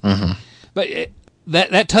 So, but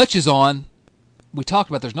that touches on. We talked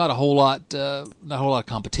about there's not a whole lot of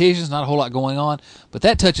competitions, not a whole lot going on, but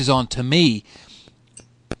that touches on, to me,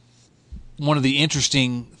 one of the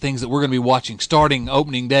interesting things that we're going to be watching starting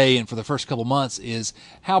opening day and for the first couple months is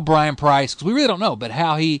how Brian Price, because we really don't know, but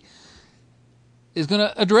how he is going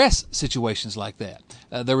to address situations like that.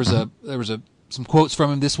 There was some quotes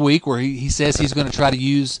from him this week where he says he's going to try to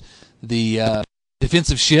use the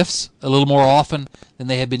defensive shifts a little more often than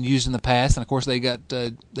they had been used in the past. And of course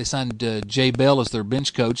they signed Jay Bell as their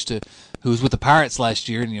bench coach who was with the Pirates last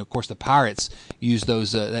year, and of course the Pirates used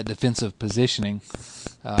that defensive positioning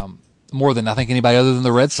more than I think anybody other than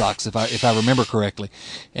the Red Sox, if I remember correctly.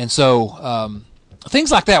 And so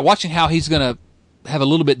things like that, watching how he's going to have a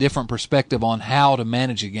little bit different perspective on how to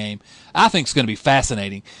manage a game, I think is going to be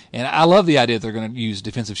fascinating. And I love the idea that they're going to use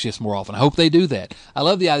defensive shifts more often. I hope they do that. I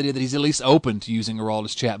love the idea that he's at least open to using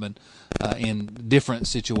Aroldis Chapman in different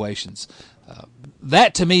situations.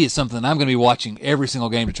 That, to me, is something I'm going to be watching every single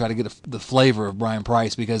game to try to get the flavor of Brian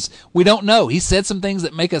Price, because we don't know. He said some things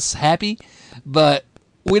that make us happy, but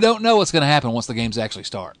we don't know what's going to happen once the games actually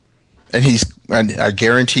start. And I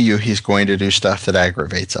guarantee you he's going to do stuff that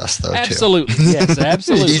aggravates us, though, absolutely. too. Yes,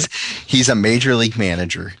 absolutely. He's a major league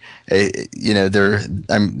manager. There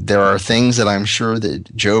are things that I'm sure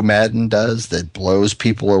that Joe Madden does that blows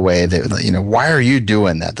people away. That, why are you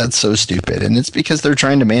doing that? That's so stupid. And it's because they're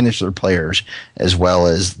trying to manage their players as well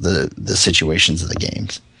as the situations of the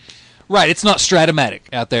games. Right, it's not Stratomatic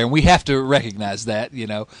out there, and we have to recognize that,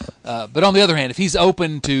 But on the other hand, if he's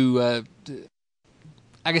open to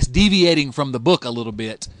I guess deviating from the book a little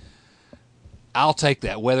bit, I'll take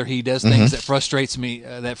that. Whether he does things that frustrate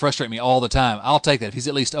me all the time, I'll take that. If he's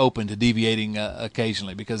at least open to deviating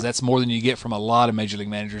occasionally, because that's more than you get from a lot of major league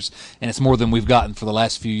managers, and it's more than we've gotten for the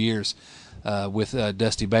last few years with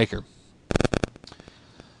Dusty Baker.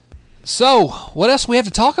 So, what else we have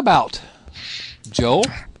to talk about, Joel?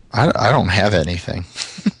 I don't have anything.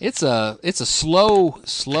 It's a slow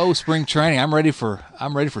spring training. I'm ready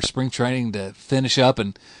for spring training to finish up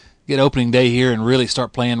and get opening day here and really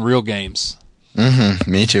start playing real games.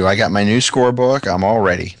 Me too. I got my new scorebook. I'm all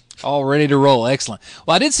ready. All ready to roll. Excellent.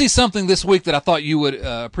 Well, I did see something this week that I thought you would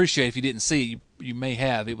appreciate. If you didn't see it, you may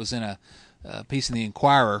have. It was in a piece in the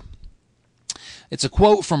Inquirer. It's a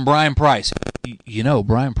quote from Brian Price.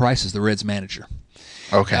 Brian Price is the Reds manager.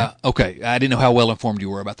 Okay. Okay. I didn't know how well informed you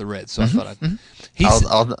were about the Reds, so I thought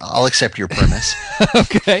I'll accept your premise.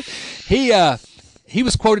 Okay. He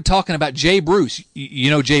was quoted talking about Jay Bruce. You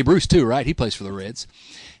know Jay Bruce too, right? He plays for the Reds.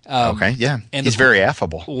 Okay. Yeah. And he's very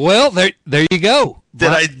affable. Well, there you go. Did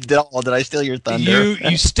I steal your thunder?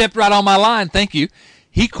 You stepped right on my line. Thank you.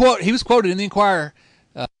 He was quoted in the Inquirer.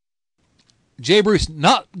 Jay Bruce,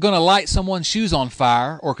 not going to light someone's shoes on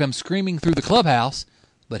fire or come screaming through the clubhouse,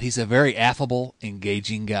 but he's a very affable,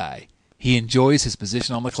 engaging guy. He enjoys his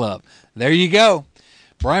position on the club. There you go.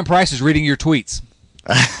 Brian Price is reading your tweets.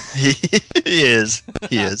 He is.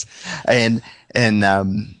 And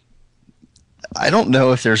I don't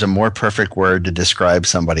know if there's a more perfect word to describe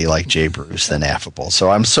somebody like Jay Bruce than affable.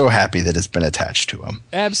 So I'm so happy that it's been attached to him.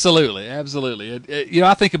 Absolutely.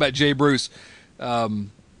 I think about Jay Bruce a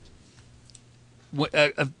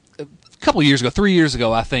couple of years ago, 3 years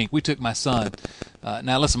ago, I think, we took my son.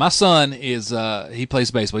 Now, listen, my son he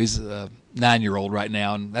plays baseball. He's a 9-year-old right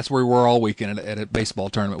now, and that's where we were all weekend at a baseball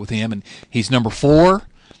tournament with him. And he's number 4.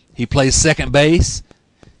 He plays second base.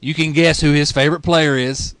 You can guess who his favorite player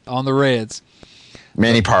is on the Reds.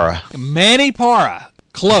 Manny Parra.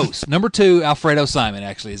 Close. Number 2, Alfredo Simon,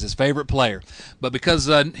 actually, is his favorite player. But because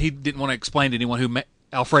he didn't want to explain to anyone who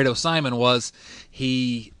Alfredo Simon was,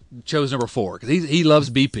 he chose number 4 because he loves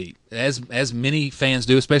BP, as many fans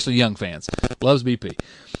do, especially young fans. Loves BP.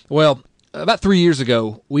 Well, about 3 years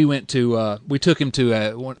ago, we took him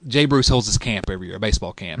to Jay Bruce holds his camp every year, a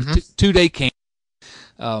baseball camp, 2-day camp.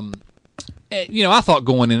 I thought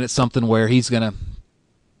going in at something where he's gonna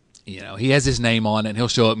he has his name on it, and he'll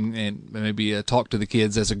show up and maybe talk to the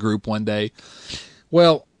kids as a group one day.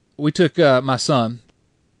 Well, we took my son,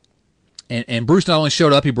 and Bruce not only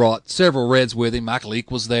showed up, he brought several Reds with him. Michael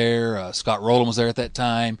Eek was there. Scott Rowland was there at that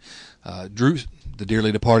time. Drew, the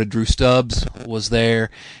dearly departed Drew Stubbs, was there.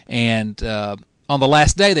 And on the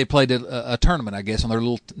last day, they played a tournament, I guess.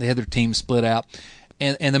 They had their team split out.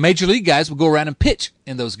 And the Major League guys would go around and pitch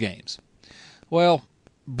in those games. Well,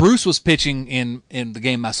 Bruce was pitching in the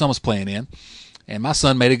game my son was playing in. And my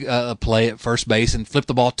son made a play at first base and flipped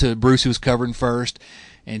the ball to Bruce, who was covering first.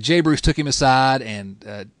 And Jay Bruce took him aside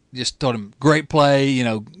and just told him, great play,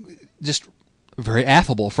 just very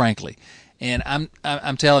affable, frankly. And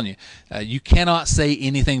I'm telling you, you cannot say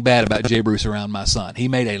anything bad about Jay Bruce around my son. He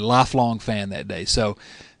made a lifelong fan that day. So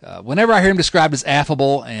whenever I hear him described as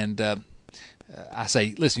affable, and I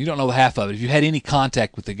say, listen, you don't know the half of it. If you had any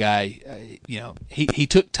contact with the guy, he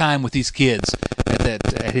took time with these kids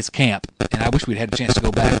at his camp, and I wish we'd had a chance to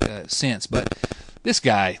go back since. But this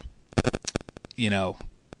guy, I don't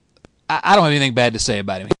have anything bad to say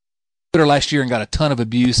about him. He was Twitter last year and got a ton of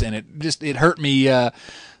abuse, and it hurt me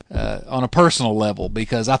on a personal level,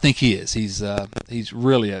 because I think he is. He's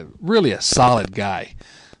really a solid guy.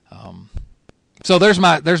 So there's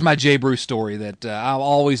my Jay Bruce story. That I'll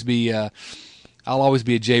always be a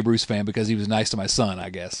Jay Bruce fan because he was nice to my son, I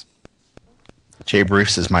guess. Jay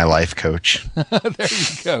Bruce is my life coach. There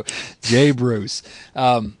you go, Jay Bruce.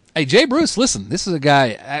 Hey, Jay Bruce, listen, this is a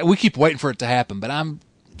guy, we keep waiting for it to happen, but I'm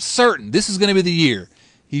certain this is going to be the year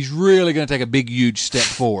he's really going to take a big, huge step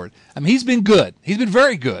forward. I mean, he's been good. He's been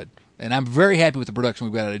very good, and I'm very happy with the production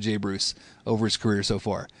we've got out of Jay Bruce over his career so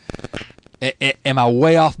far. Am I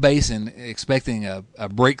way off base in expecting a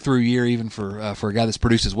breakthrough year even for a guy that's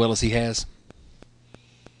produced as well as he has?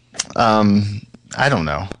 I don't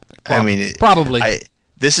know. Probably.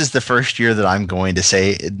 This is the first year that I'm not going to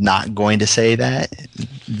say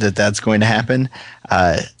that's going to happen.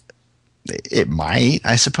 It might,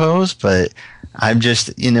 I suppose, but I'm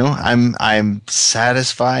just, I'm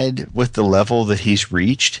satisfied with the level that he's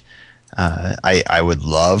reached. I would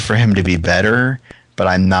love for him to be better, but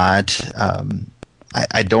I'm not.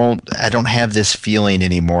 I don't have this feeling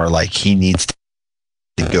anymore like he needs to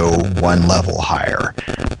go one level higher.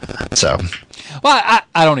 So. Well,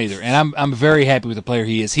 I don't either, and I'm very happy with the player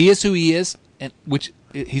he is. He is who he is, and which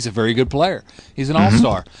he's a very good player. He's an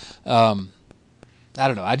all-star. I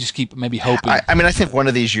don't know. I just keep maybe hoping. I think one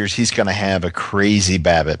of these years he's going to have a crazy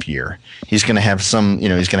BABIP year. He's going to have he's going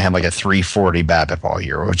to have like a 340 BABIP all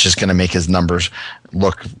year, which is going to make his numbers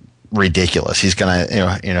look ridiculous. He's going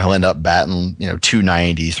to, he'll end up batting,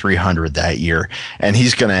 290, 300 that year. And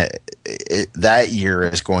he's going to, that year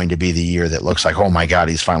is going to be the year that looks like, oh my God,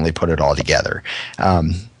 he's finally put it all together.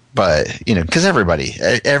 But, because every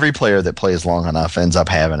player that plays long enough ends up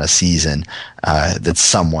having a season that's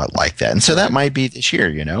somewhat like that. And so that might be this year,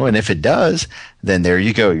 and if it does, then there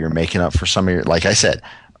you go. You're making up for some of your, like I said,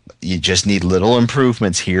 you just need little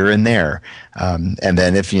improvements here and there. And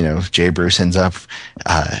then if, Jay Bruce ends up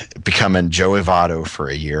becoming Joey Votto for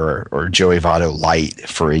a year or Joey Votto light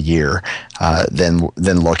for a year, then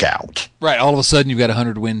look out. Right. All of a sudden you've got a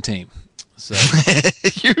 100-win team. So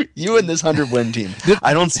you and this 100-win team.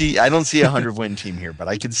 I don't see a 100-win team here, but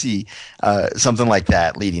I could see something like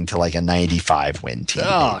that leading to like a 95-win team.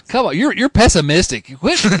 Oh, come on. You're pessimistic.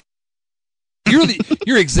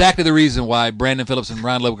 You're exactly the reason why Brandon Phillips and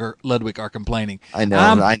Ryan Ludwig are complaining. I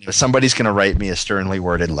know. Somebody's going to write me a sternly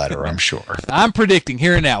worded letter, I'm sure. I'm predicting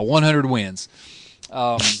here and now 100 wins.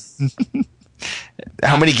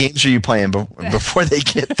 How many games are you playing before they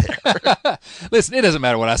get there? Listen, it doesn't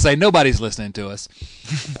matter what I say. Nobody's listening to us.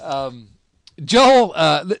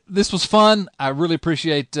 Joel, this was fun. I really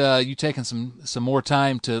appreciate you taking some more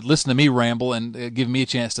time to listen to me ramble and giving me a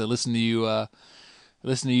chance to listen to you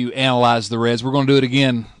analyze the Reds. We're going to do it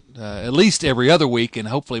again at least every other week and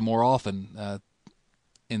hopefully more often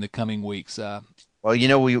in the coming weeks. Well,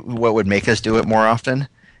 what would make us do it more often?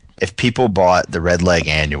 If people bought the Red Leg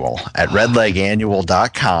Annual at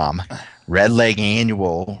redlegannual.com,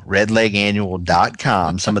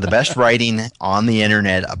 redlegannual.com, some of the best writing on the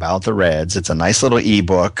internet about the Reds. It's a nice little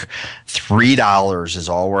ebook. $3 is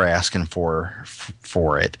all we're asking for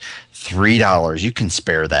it. $3. You can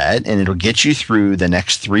spare that, and it'll get you through the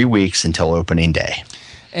next 3 weeks until opening day.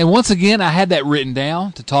 And once again, I had that written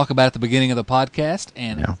down to talk about at the beginning of the podcast.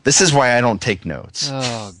 And this is why I don't take notes.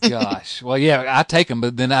 Oh, gosh. Well, yeah, I take them,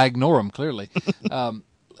 but then I ignore them, clearly.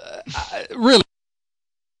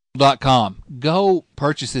 Really.com. Go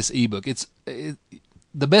purchase this ebook. It's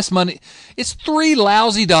the best money. It's $3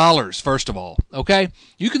 lousy, first of all, okay?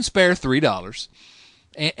 You can spare $3.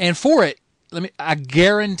 And for it, I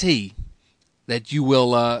guarantee that you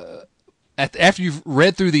will, after you've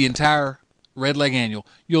read through the entire Red Leg Annual,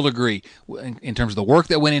 you'll agree in terms of the work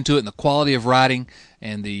that went into it and the quality of writing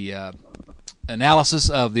and the analysis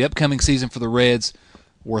of the upcoming season for the Reds,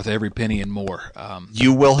 worth every penny and more.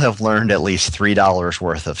 You will have learned at least $3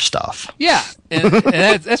 worth of stuff. Yeah, and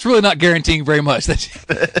that's really not guaranteeing very much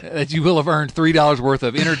that you will have earned $3 worth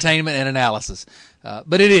of entertainment and analysis.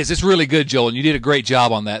 But it's really good, Joel, and you did a great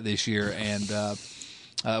job on that this year. And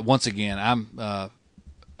once again, the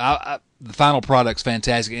final product's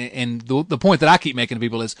fantastic. And the point that I keep making to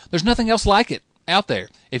people is there's nothing else like it out there.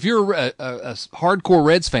 If you're a hardcore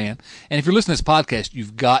Reds fan, and if you're listening to this podcast,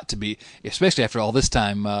 you've got to be, especially after all this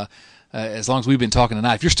time, as long as we've been talking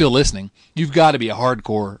tonight, if you're still listening, you've got to be a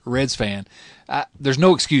hardcore Reds fan. There's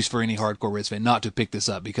no excuse for any hardcore Reds fan not to pick this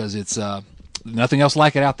up because it's nothing else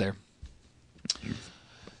like it out there.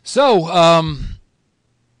 So,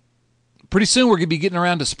 pretty soon we're going to be getting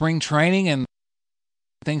around to spring training and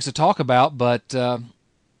things to talk about, but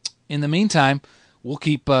in the meantime, we'll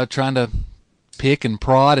keep trying to pick and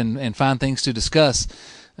prod and find things to discuss.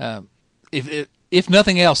 If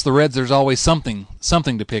nothing else, the Reds, there's always something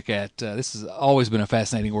to pick at. This has always been a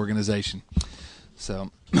fascinating organization. So,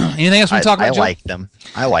 anything else we talk about, Joe?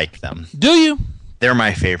 I like them. Do you? They're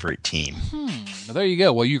my favorite team. Well, there you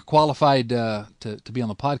go. Well, you're qualified to be on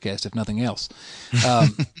the podcast, if nothing else.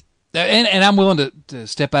 And I'm willing to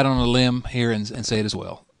step out on a limb here and say it as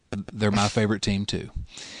well. They're my favorite team, too.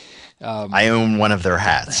 I own one of their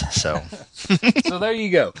hats, so. So there you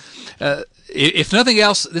go. If nothing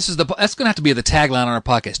else, that's going to have to be the tagline on our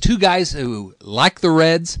podcast. Two guys who like the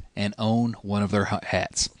Reds and own one of their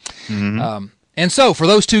hats. Mm-hmm. And so for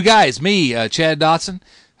those two guys, me, Chad Dotson,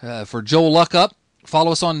 for Joel Luckup,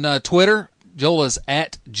 follow us on Twitter. Joel is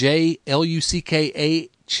at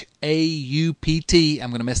JLUCKHAUPT. I'm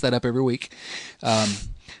going to mess that up every week.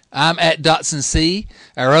 I'm at Dotson C.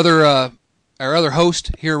 Our other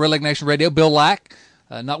host here at Red Leg Nation Radio, Bill Lack,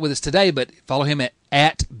 not with us today, but follow him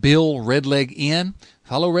at Bill Redleg N.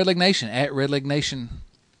 Follow Red Leg Nation at Red Leg Nation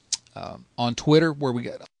on Twitter, where we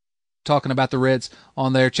got talking about the Reds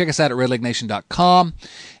on there. Check us out at redlegnation.com.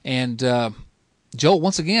 And Joel,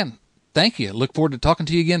 once again, thank you. Look forward to talking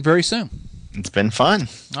to you again very soon. It's been fun.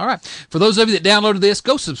 All right. For those of you that downloaded this,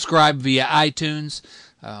 go subscribe via iTunes.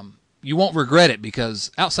 You won't regret it because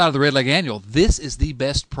outside of the Red Leg Annual, this is the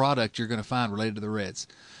best product you're going to find related to the Reds.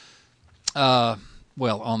 Well,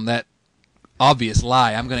 on that obvious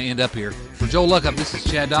lie, I'm going to end up here. For Joel Luckup, this is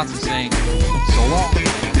Chad Dotson saying so long.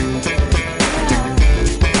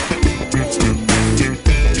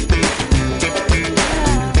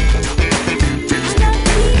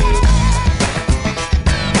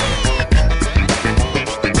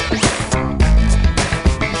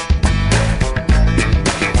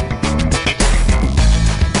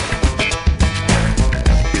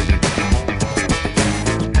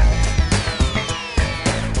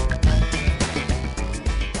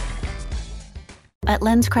 At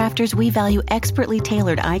LensCrafters, we value expertly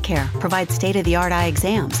tailored eye care, provide state-of-the-art eye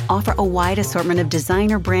exams, offer a wide assortment of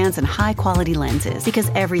designer brands and high-quality lenses. Because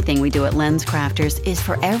everything we do at LensCrafters is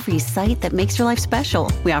for every sight that makes your life special.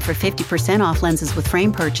 We offer 50% off lenses with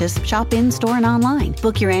frame purchase. Shop in-store and online.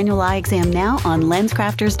 Book your annual eye exam now on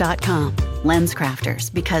LensCrafters.com.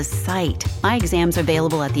 LensCrafters, because sight. Eye exams are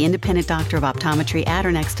available at the independent doctor of optometry at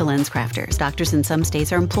or next to LensCrafters. Doctors in some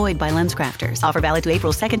states are employed by LensCrafters. Offer valid to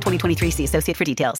April 2nd, 2023. See associate for details.